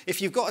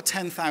 If you've got a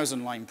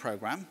 10,000 line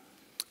program,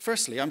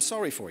 firstly, I'm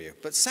sorry for you.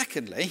 But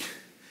secondly,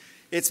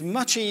 it's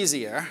much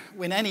easier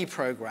in any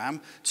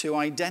program to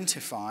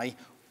identify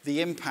the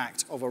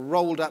impact of a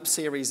rolled up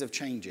series of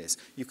changes.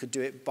 You could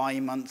do it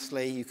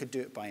bi-monthly, you could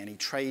do it by any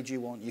trade you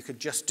want, you could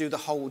just do the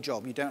whole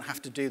job. You don't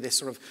have to do this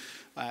sort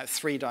of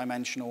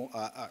three-dimensional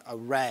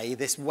array,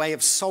 this way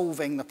of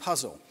solving the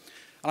puzzle.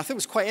 And I thought it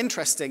was quite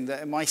interesting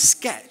that my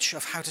sketch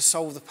of how to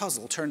solve the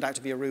puzzle turned out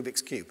to be a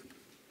Rubik's Cube.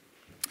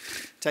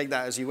 Take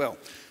that as you will.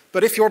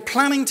 But if you're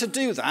planning to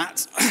do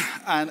that,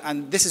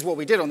 and this is what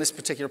we did on this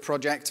particular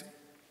project,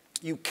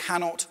 you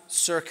cannot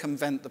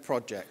circumvent the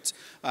project,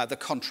 the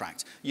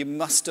contract. You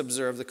must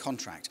observe the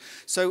contract.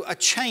 So a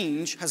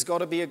change has got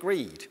to be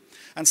agreed.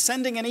 And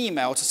sending an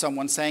email to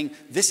someone saying,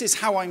 this is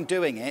how I'm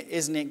doing it,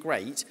 isn't it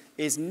great,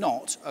 is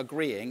not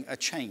agreeing a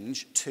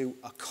change to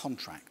a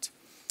contract.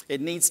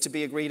 It needs to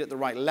be agreed at the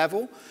right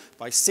level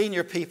by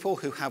senior people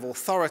who have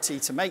authority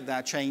to make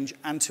that change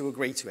and to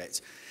agree to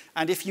it.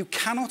 And if you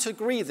cannot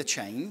agree the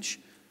change,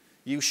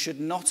 you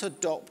should not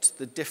adopt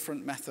the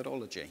different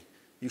methodology.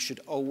 You should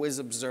always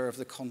observe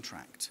the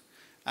contract.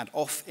 And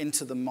off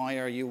into the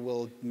mire you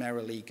will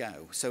merrily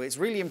go. So it's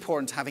really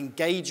important to have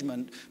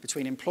engagement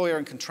between employer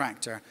and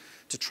contractor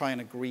to try and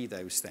agree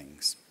those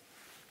things.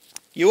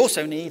 You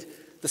also need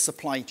the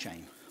supply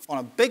chain. On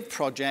a big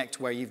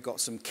project where you've got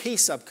some key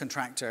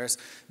subcontractors,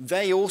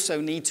 they also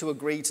need to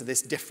agree to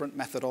this different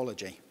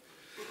methodology.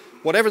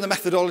 Whatever the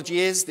methodology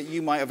is that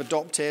you might have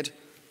adopted,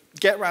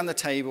 get around the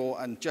table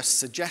and just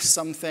suggest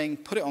something,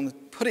 put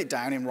it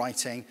down in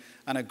writing,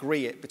 and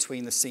agree it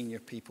between the senior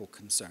people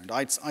concerned.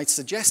 I'd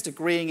suggest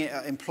agreeing it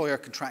at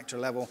employer-contractor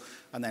level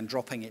and then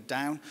dropping it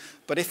down.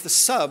 But if the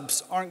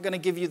subs aren't going to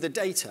give you the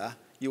data,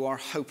 you are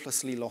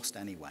hopelessly lost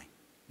anyway.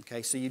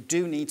 Okay, so you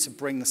do need to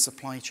bring the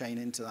supply chain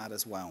into that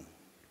as well.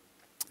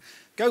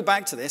 Go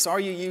back to this. Are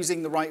you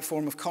using the right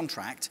form of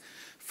contract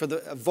for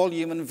the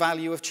volume and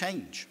value of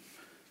change?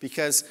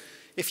 Because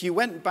if you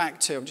went back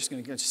to, I'm just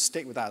going to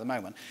stick with that at the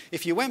moment.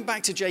 If you went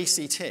back to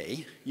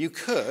JCT, you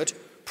could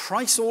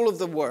price all of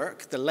the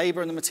work, the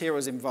labor and the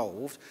materials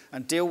involved,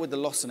 and deal with the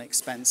loss and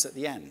expense at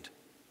the end.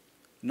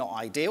 Not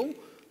ideal.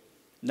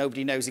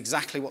 Nobody knows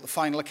exactly what the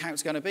final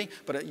account's going to be,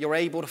 but you're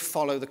able to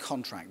follow the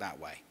contract that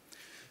way.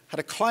 Had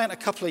a client a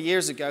couple of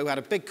years ago who had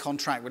a big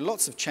contract with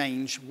lots of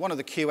change. One of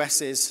the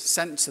QSs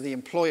sent to the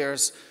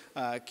employer's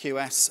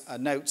QS a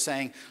note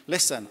saying,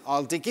 listen,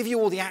 I'll give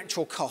you all the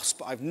actual costs,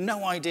 but I've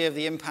no idea of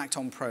the impact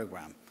on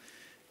program.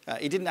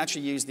 He didn't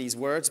actually use these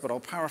words, but I'll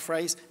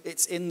paraphrase,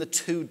 it's in the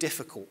too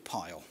difficult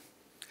pile.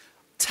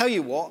 Tell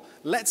you what,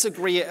 let's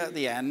agree it at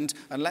the end,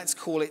 and let's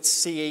call it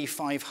CE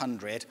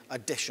 500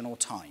 additional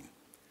time.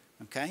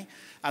 Okay?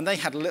 And they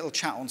had a little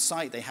chat on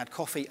site, they had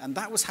coffee, and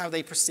that was how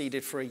they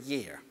proceeded for a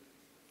year.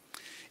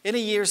 In a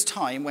year's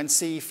time, when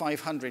CE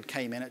 500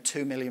 came in at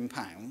 £2 million,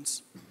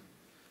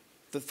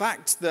 the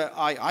fact that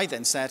I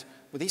then said,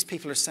 well, these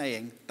people are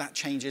saying that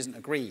change isn't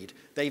agreed.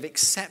 They've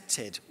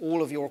accepted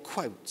all of your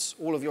quotes,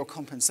 all of your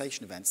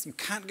compensation events. You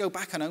can't go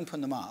back and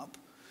open them up.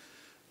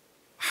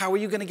 How are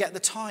you going to get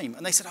the time?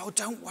 And they said, oh,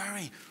 don't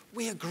worry.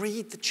 We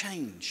agreed the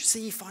change.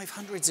 CE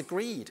 500's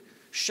agreed.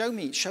 Show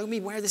me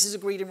where this is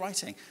agreed in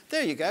writing.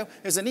 There you go.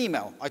 There's an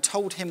email. I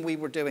told him we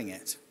were doing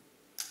it.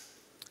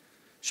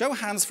 Show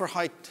of hands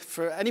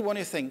for anyone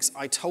who thinks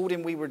I told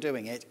him we were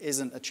doing it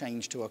isn't a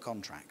change to a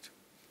contract.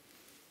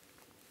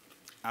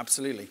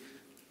 Absolutely.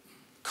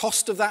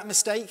 Cost of that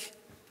mistake,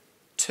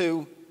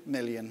 £2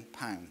 million.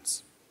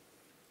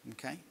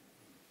 Okay?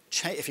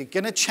 If you're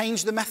going to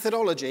change the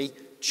methodology,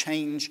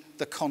 change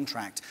the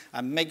contract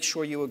and make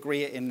sure you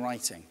agree it in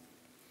writing.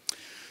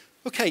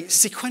 Okay,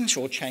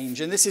 sequential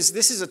change, and this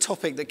is a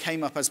topic that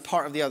came up as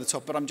part of the other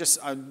topic, but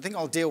I think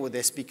I'll deal with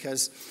this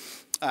because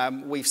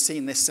we've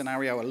seen this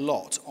scenario a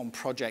lot on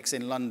projects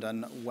in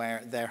London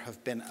where there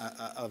have been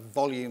a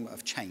volume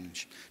of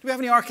change. Do we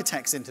have any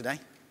architects in today?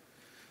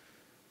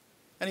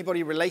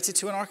 Anybody related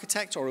to an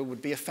architect or who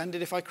would be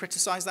offended if I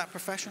criticize that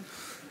profession?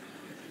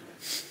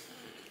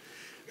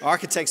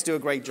 Architects do a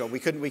great job. We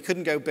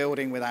couldn't go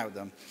building without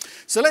them.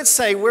 So let's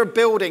say we're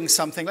building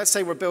something. Let's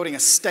say we're building a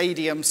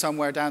stadium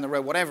somewhere down the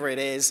road, whatever it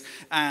is,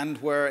 and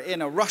we're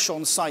in a rush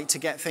on site to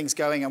get things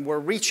going, and we're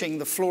reaching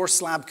the floor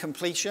slab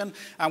completion,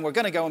 and we're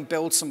going to go and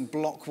build some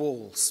block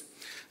walls.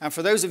 And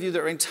for those of you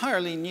that are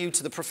entirely new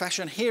to the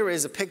profession, here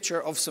is a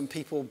picture of some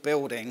people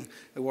building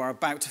who are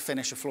about to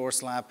finish a floor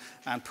slab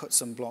and put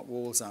some block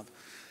walls up.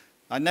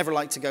 I never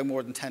like to go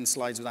more than 10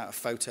 slides without a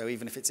photo,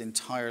 even if it's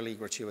entirely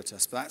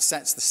gratuitous, but that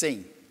sets the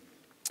scene.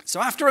 So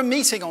after a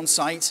meeting on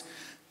site,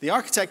 the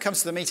architect comes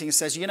to the meeting and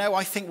says, you know,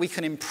 I think we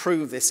can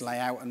improve this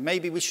layout, and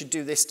maybe we should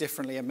do this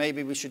differently, and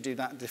maybe we should do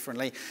that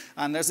differently.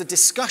 And there's a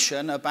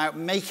discussion about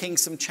making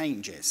some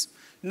changes.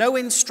 No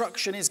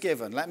instruction is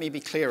given. Let me be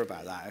clear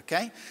about that,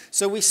 okay?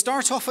 So we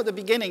start off at the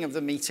beginning of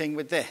the meeting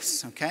with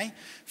this, okay?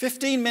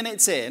 15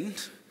 minutes in,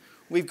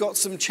 we've got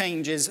some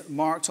changes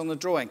marked on the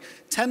drawing.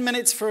 10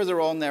 minutes further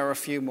on, there are a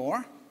few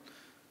more.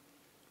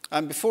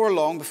 And before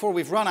long, before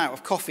we've run out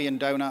of coffee and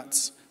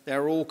donuts,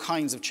 there are all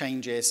kinds of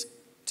changes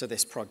to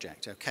this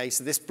project, okay?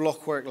 So this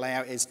blockwork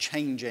layout is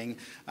changing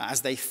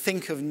as they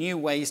think of new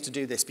ways to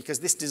do this, because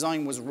this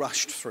design was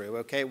rushed through,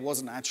 okay? It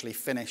wasn't actually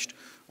finished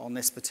on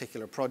this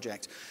particular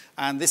project.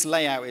 And this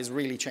layout is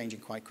really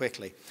changing quite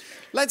quickly.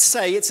 Let's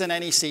say it's an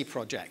NEC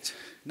project.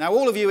 Now,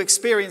 all of you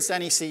experienced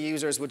NEC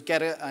users would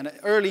get an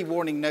early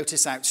warning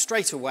notice out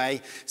straight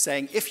away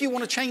saying, if you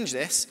want to change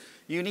this,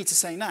 you need to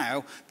say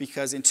now,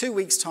 because in 2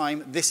 weeks'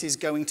 time, this is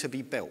going to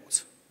be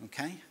built.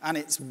 Okay? And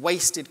it's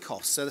wasted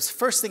cost. So the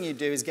first thing you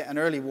do is get an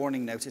early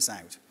warning notice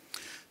out.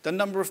 The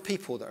number of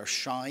people that are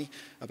shy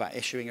about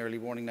issuing early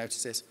warning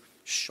notices,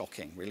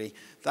 shocking, really.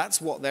 That's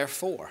what they're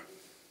for,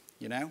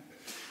 you know?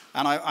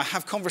 And I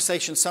have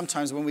conversations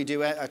sometimes when we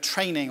do a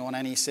training on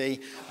NEC,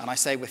 and I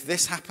say, if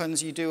this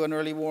happens, you do an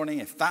early warning.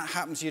 If that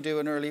happens, you do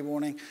an early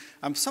warning.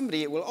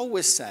 Somebody will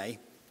always say,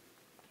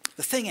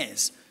 the thing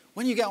is,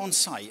 when you get on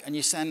site and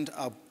you send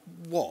a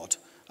WOD,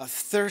 of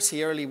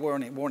 30 early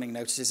warning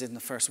notices in the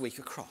first week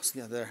across to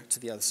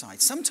the other side.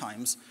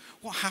 Sometimes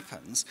what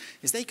happens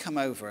is they come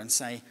over and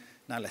say,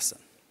 now listen,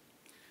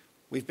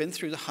 we've been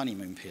through the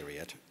honeymoon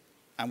period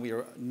and we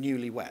are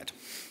newlywed,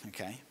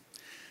 okay?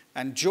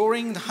 And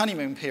during the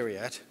honeymoon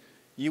period,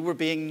 you were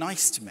being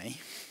nice to me,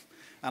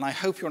 and I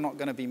hope you're not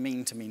going to be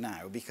mean to me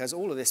now, because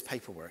all of this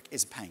paperwork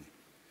is a pain.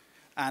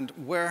 And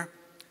we're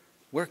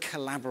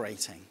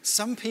collaborating.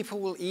 Some people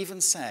will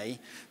even say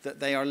that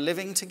they are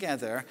living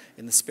together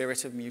in the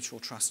spirit of mutual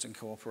trust and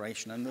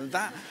cooperation. And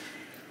that,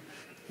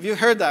 have you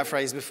heard that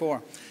phrase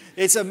before?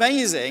 It's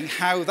amazing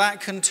how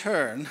that can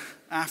turn,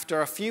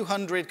 after a few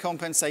hundred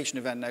compensation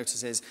event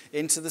notices,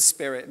 into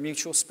the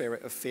mutual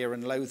spirit of fear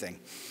and loathing.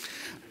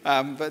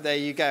 But there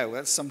you go.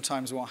 That's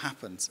sometimes what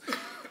happens.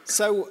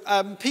 So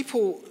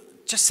people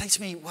just say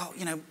to me, well,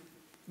 you know,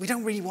 we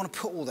don't really want to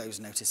put all those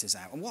notices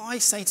out. And what I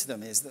say to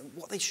them is that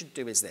what they should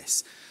do is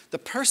this. The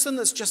person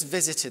that's just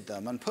visited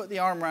them and put the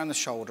arm around the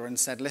shoulder and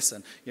said,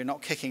 listen, you're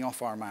not kicking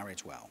off our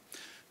marriage well.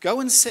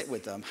 Go and sit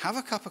with them, have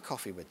a cup of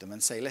coffee with them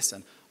and say,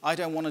 listen, I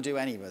don't want to do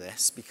any of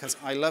this because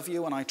I love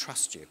you and I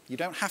trust you. You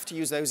don't have to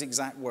use those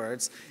exact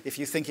words if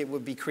you think it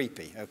would be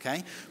creepy,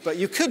 okay? But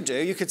you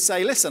could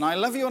say, listen, I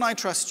love you and I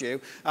trust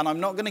you, and I'm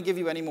not going to give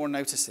you any more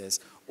notices.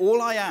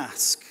 All I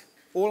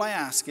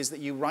ask is that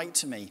you write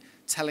to me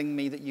telling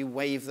me that you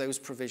waive those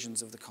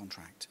provisions of the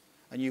contract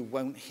and you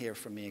won't hear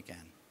from me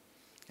again.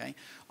 Okay?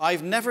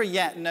 I've never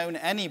yet known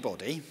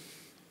anybody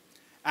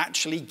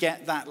actually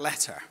get that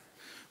letter.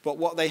 But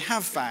what they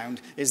have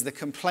found is the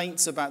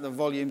complaints about the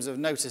volumes of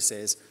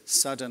notices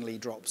suddenly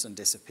drops and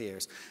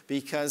disappears,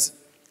 because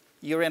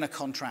you're in a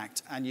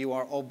contract and you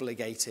are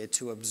obligated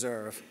to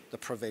observe the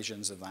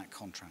provisions of that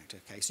contract.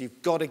 Okay? So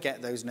you've got to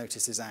get those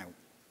notices out.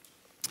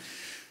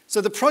 So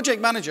the project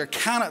manager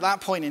can, at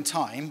that point in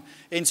time,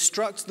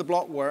 instruct the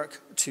block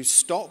work to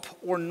stop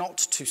or not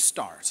to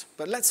start.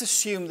 But let's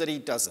assume that he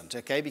doesn't,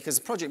 okay? Because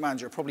the project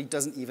manager probably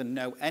doesn't even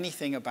know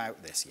anything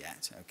about this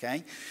yet,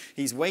 okay?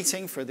 He's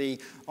waiting for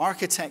the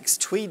architect's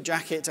tweed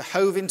jacket to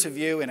hove into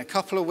view in a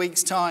couple of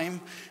weeks'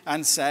 time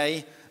and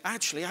say,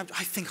 actually, I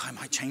think I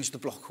might change the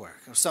block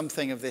work, or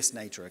something of this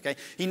nature, okay?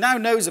 He now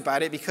knows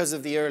about it because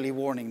of the early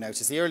warning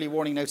notice. The early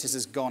warning notice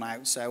has gone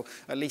out, so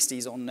at least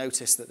he's on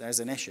notice that there's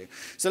an issue.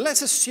 So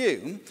let's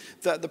assume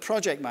that the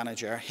project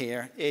manager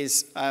here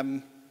is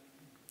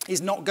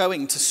not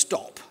going to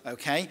stop,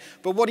 okay?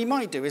 But what he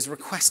might do is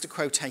request a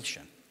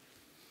quotation.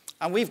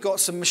 And we've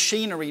got some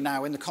machinery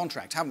now in the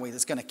contract, haven't we,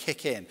 that's going to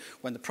kick in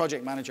when the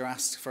project manager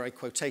asks for a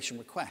quotation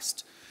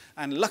request.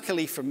 And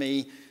luckily for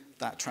me,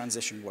 that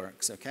transition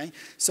works, okay?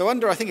 So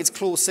under, I think it's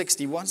clause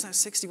 61, is that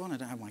 61? I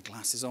don't have my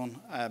glasses on.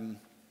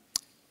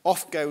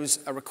 Off goes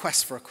a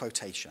request for a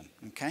quotation,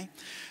 okay?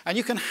 And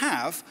you can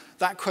have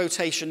that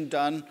quotation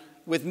done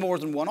with more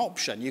than one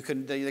option.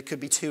 There could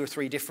be 2 or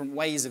 3 different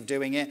ways of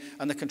doing it,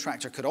 and the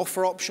contractor could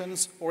offer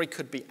options, or he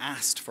could be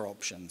asked for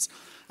options.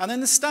 And in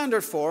the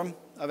standard form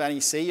of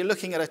NEC, you're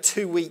looking at a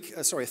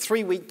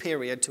 3-week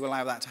period to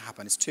allow that to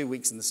happen. It's 2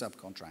 weeks in the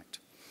subcontract.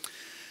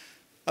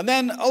 And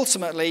then,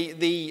 ultimately,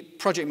 the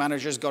project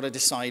manager's got to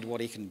decide what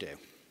he can do.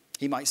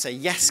 He might say,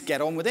 yes, get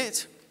on with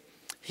it.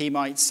 He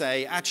might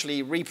say,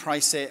 actually,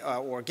 reprice it,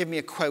 or give me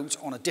a quote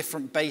on a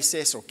different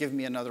basis, or give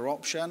me another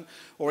option.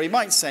 Or he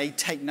might say,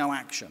 take no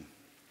action.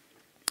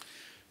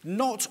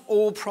 Not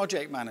all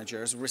project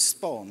managers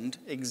respond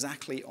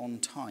exactly on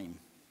time.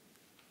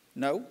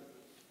 No,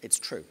 it's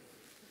true.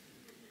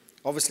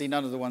 Obviously,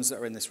 none of the ones that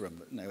are in this room,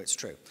 but no, it's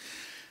true.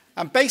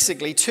 And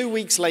basically, 2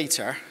 weeks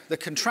later, the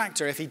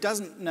contractor, if he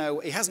doesn't know,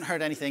 he hasn't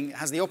heard anything,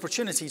 has the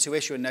opportunity to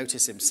issue a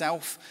notice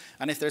himself.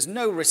 And if there's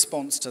no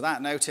response to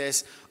that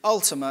notice,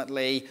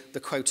 ultimately, the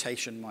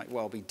quotation might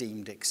well be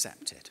deemed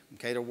accepted.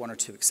 Okay, there are 1 or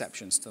 2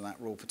 exceptions to that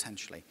rule,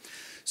 potentially.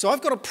 So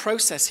I've got a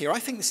process here. I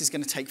think this is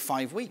going to take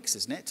 5 weeks,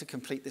 isn't it, to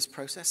complete this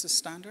process as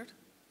standard?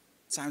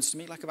 Sounds to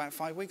me like about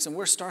 5 weeks. And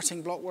we're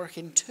starting block work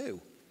in 2.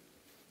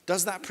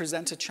 Does that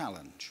present a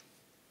challenge?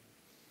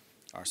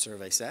 Our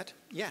survey said,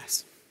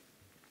 yes.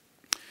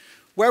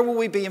 Where will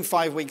we be in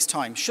 5 weeks'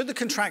 time? Should the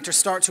contractor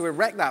start to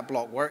erect that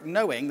block work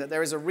knowing that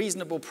there is a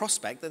reasonable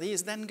prospect that he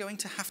is then going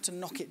to have to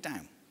knock it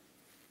down?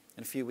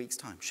 in a few weeks'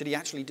 time? Should he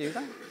actually do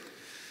that?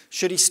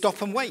 Should he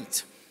stop and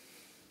wait?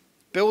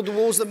 Build the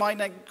walls that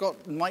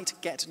might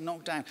get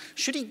knocked down?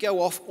 Should he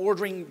go off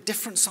ordering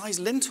different size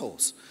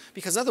lintels?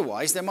 Because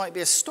otherwise there might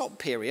be a stop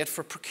period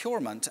for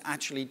procurement to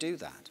actually do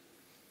that.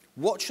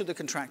 What should the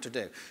contractor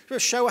do? A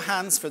show of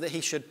hands for that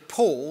he should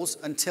pause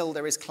until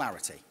there is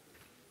clarity.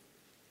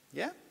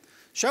 Yeah?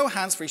 Show of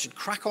hands for he should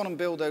crack on and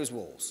build those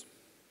walls.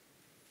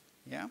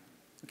 Yeah?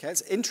 Okay,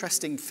 it's an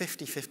interesting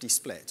 50-50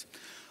 split.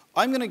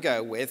 I'm going to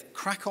go with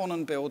crack on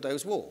and build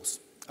those walls.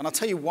 And I'll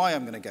tell you why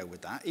I'm going to go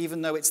with that,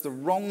 even though it's the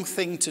wrong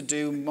thing to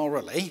do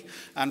morally,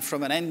 and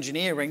from an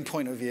engineering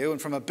point of view,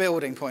 and from a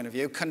building point of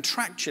view,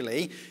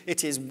 contractually,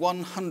 it is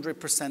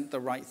 100% the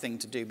right thing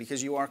to do,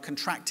 because you are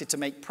contracted to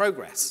make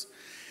progress.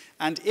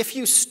 And if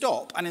you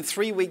stop, and in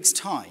 3 weeks'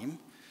 time,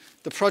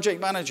 the project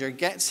manager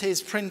gets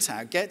his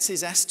printout, gets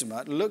his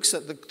estimate, looks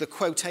at the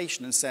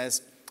quotation and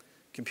says,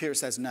 computer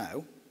says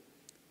no,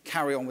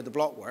 carry on with the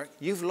block work,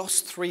 you've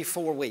lost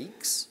 3-4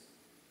 weeks,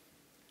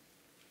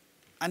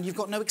 and you've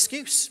got no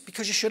excuse,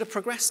 because you should have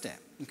progressed it.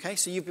 Okay,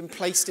 so you've been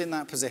placed in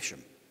that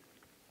position.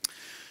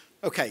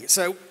 Okay,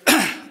 so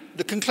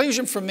the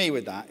conclusion from me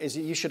with that is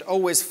that you should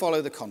always follow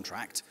the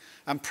contract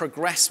and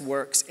progress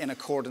works in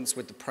accordance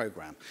with the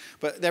program.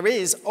 But there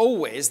is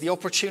always the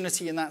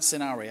opportunity in that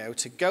scenario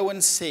to go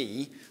and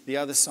see the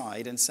other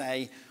side and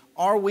say,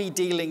 are we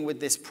dealing with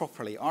this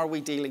properly? Are we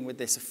dealing with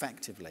this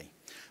effectively?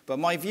 But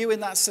my view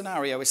in that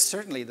scenario is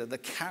certainly that the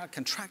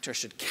contractor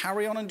should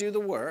carry on and do the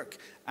work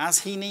as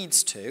he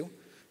needs to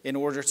in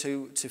order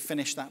to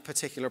finish that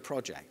particular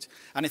project.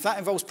 And if that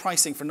involves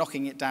pricing for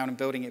knocking it down and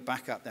building it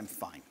back up, then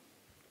fine.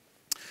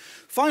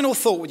 Final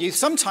thought with you,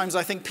 sometimes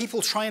I think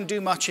people try and do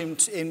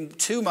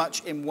too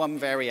much in one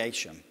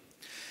variation.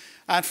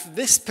 And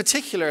this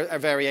particular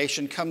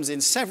variation comes in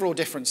several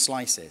different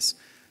slices.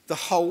 The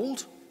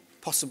hold,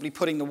 possibly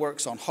putting the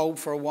works on hold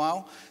for a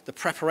while. The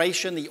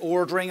preparation, the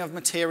ordering of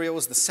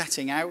materials, the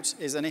setting out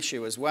is an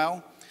issue as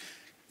well.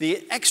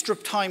 The extra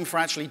time for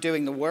actually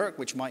doing the work,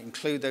 which might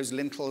include those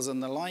lintels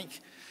and the like,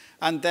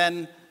 and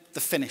then the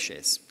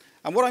finishes.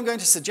 And what I'm going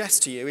to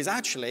suggest to you is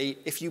actually,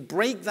 if you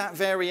break that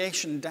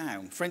variation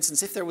down, for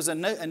instance, if there was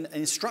an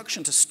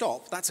instruction to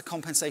stop, that's a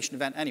compensation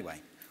event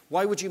anyway.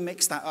 Why would you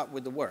mix that up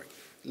with the work?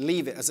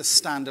 Leave it as a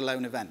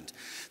standalone event.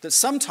 That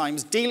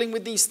sometimes dealing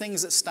with these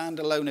things at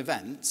standalone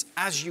events,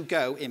 as you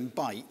go in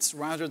bites,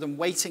 rather than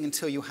waiting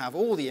until you have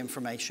all the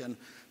information,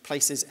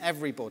 places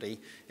everybody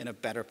in a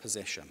better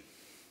position.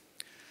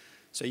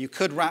 So you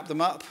could wrap them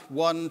up,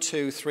 1,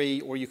 2,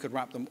 3, or you could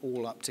wrap them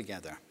all up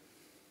together.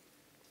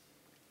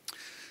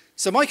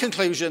 So my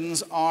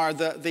conclusions are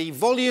that the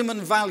volume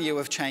and value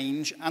of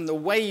change and the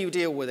way you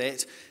deal with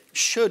it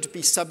should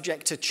be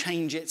subject to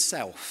change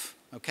itself,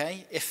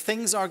 okay? If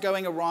things are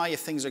going awry, if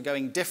things are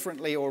going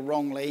differently or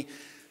wrongly,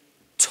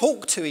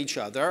 talk to each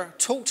other,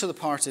 talk to the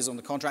parties on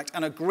the contract,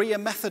 and agree a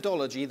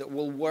methodology that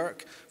will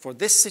work for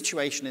this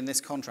situation in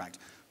this contract.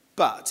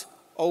 But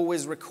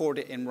always record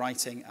it in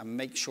writing and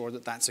make sure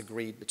that that's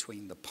agreed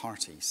between the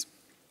parties.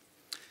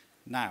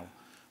 Now,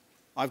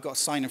 I've got a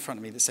sign in front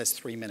of me that says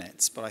 3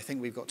 minutes, but I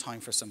think we've got time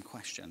for some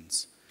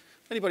questions.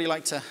 Anybody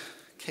like to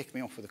kick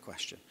me off with a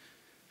question?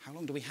 How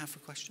long do we have for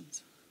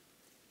questions?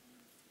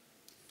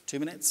 2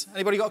 minutes?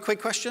 Anybody got a quick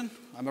question?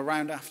 I'm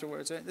around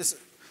afterwards.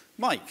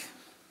 Mike.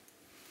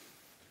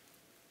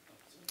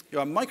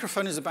 Your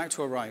microphone is about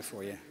to arrive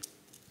for you.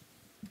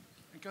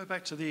 Go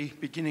back to the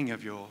beginning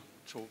of your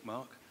talk,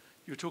 Mark.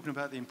 You were talking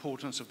about the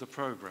importance of the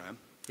program.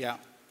 Yeah.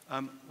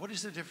 What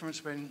is the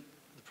difference when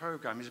the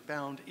program is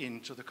bound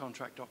into the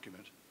contract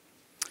document?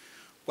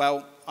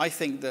 Well, I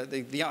think that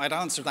I'd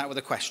answer that with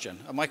a question.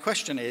 And my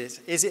question is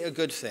it a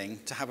good thing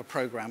to have a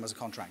program as a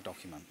contract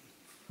document?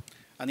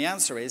 And the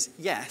answer is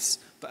yes,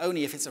 but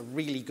only if it's a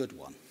really good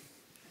one.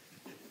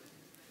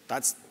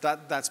 That's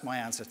my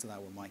answer to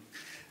that one, Mike.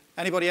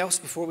 Anybody else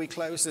before we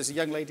close? There's a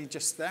young lady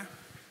just there.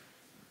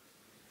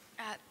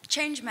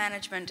 Change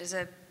management is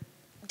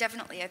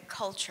definitely a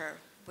culture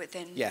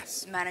within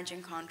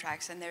managing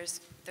contracts, and there's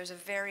a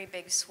very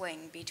big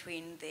swing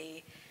between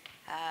the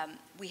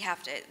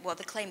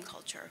the claim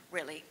culture,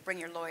 really. Bring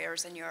your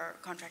lawyers and your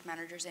contract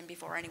managers in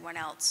before anyone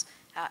else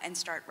and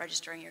start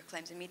registering your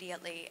claims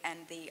immediately, and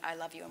the I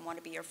love you and want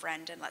to be your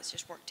friend and let's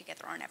just work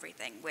together on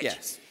everything,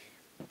 which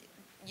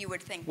you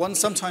would think one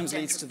sometimes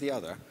leads to the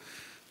other.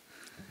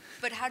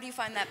 But how do you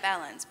find that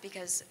balance?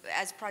 Because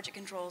as project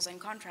controls and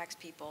contracts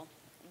people,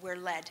 we're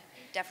led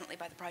definitely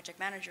by the project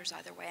managers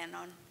either way and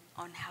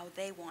on how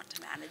they want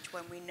to manage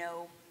when we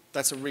know.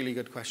 That's a really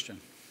good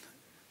question.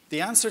 The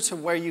answer to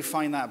where you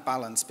find that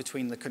balance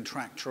between the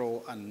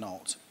contractual and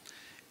not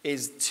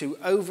is to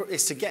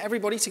get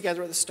everybody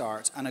together at the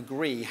start and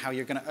agree how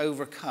you're going to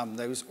overcome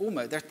those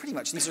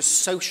these are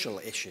social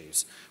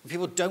issues where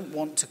people don't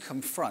want to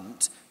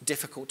confront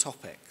difficult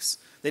topics.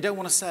 They don't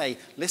want to say,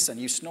 listen,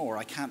 you snore,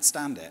 I can't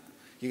stand it.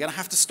 You're going to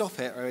have to stop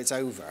it or it's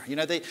over. You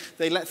know,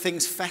 they let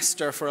things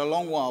fester for a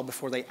long while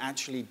before they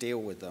actually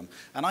deal with them.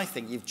 And I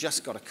think you've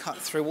just got to cut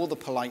through all the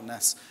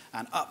politeness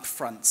and up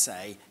front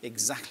say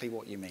exactly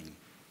what you mean.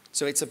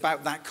 So it's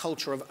about that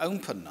culture of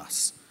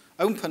openness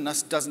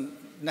Openness doesn't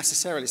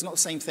necessarily, it's not the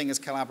same thing as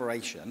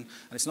collaboration, and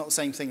it's not the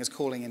same thing as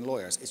calling in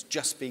lawyers. It's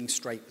just being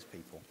straight with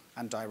people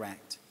and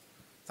direct.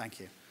 Thank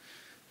you.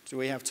 Do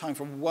we have time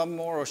for one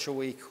more, or shall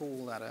we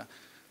call that a,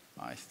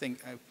 I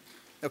think,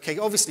 okay,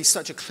 obviously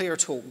such a clear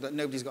talk that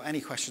nobody's got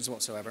any questions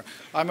whatsoever.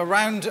 I'm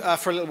around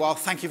for a little while.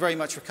 Thank you very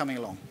much for coming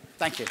along.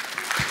 Thank you.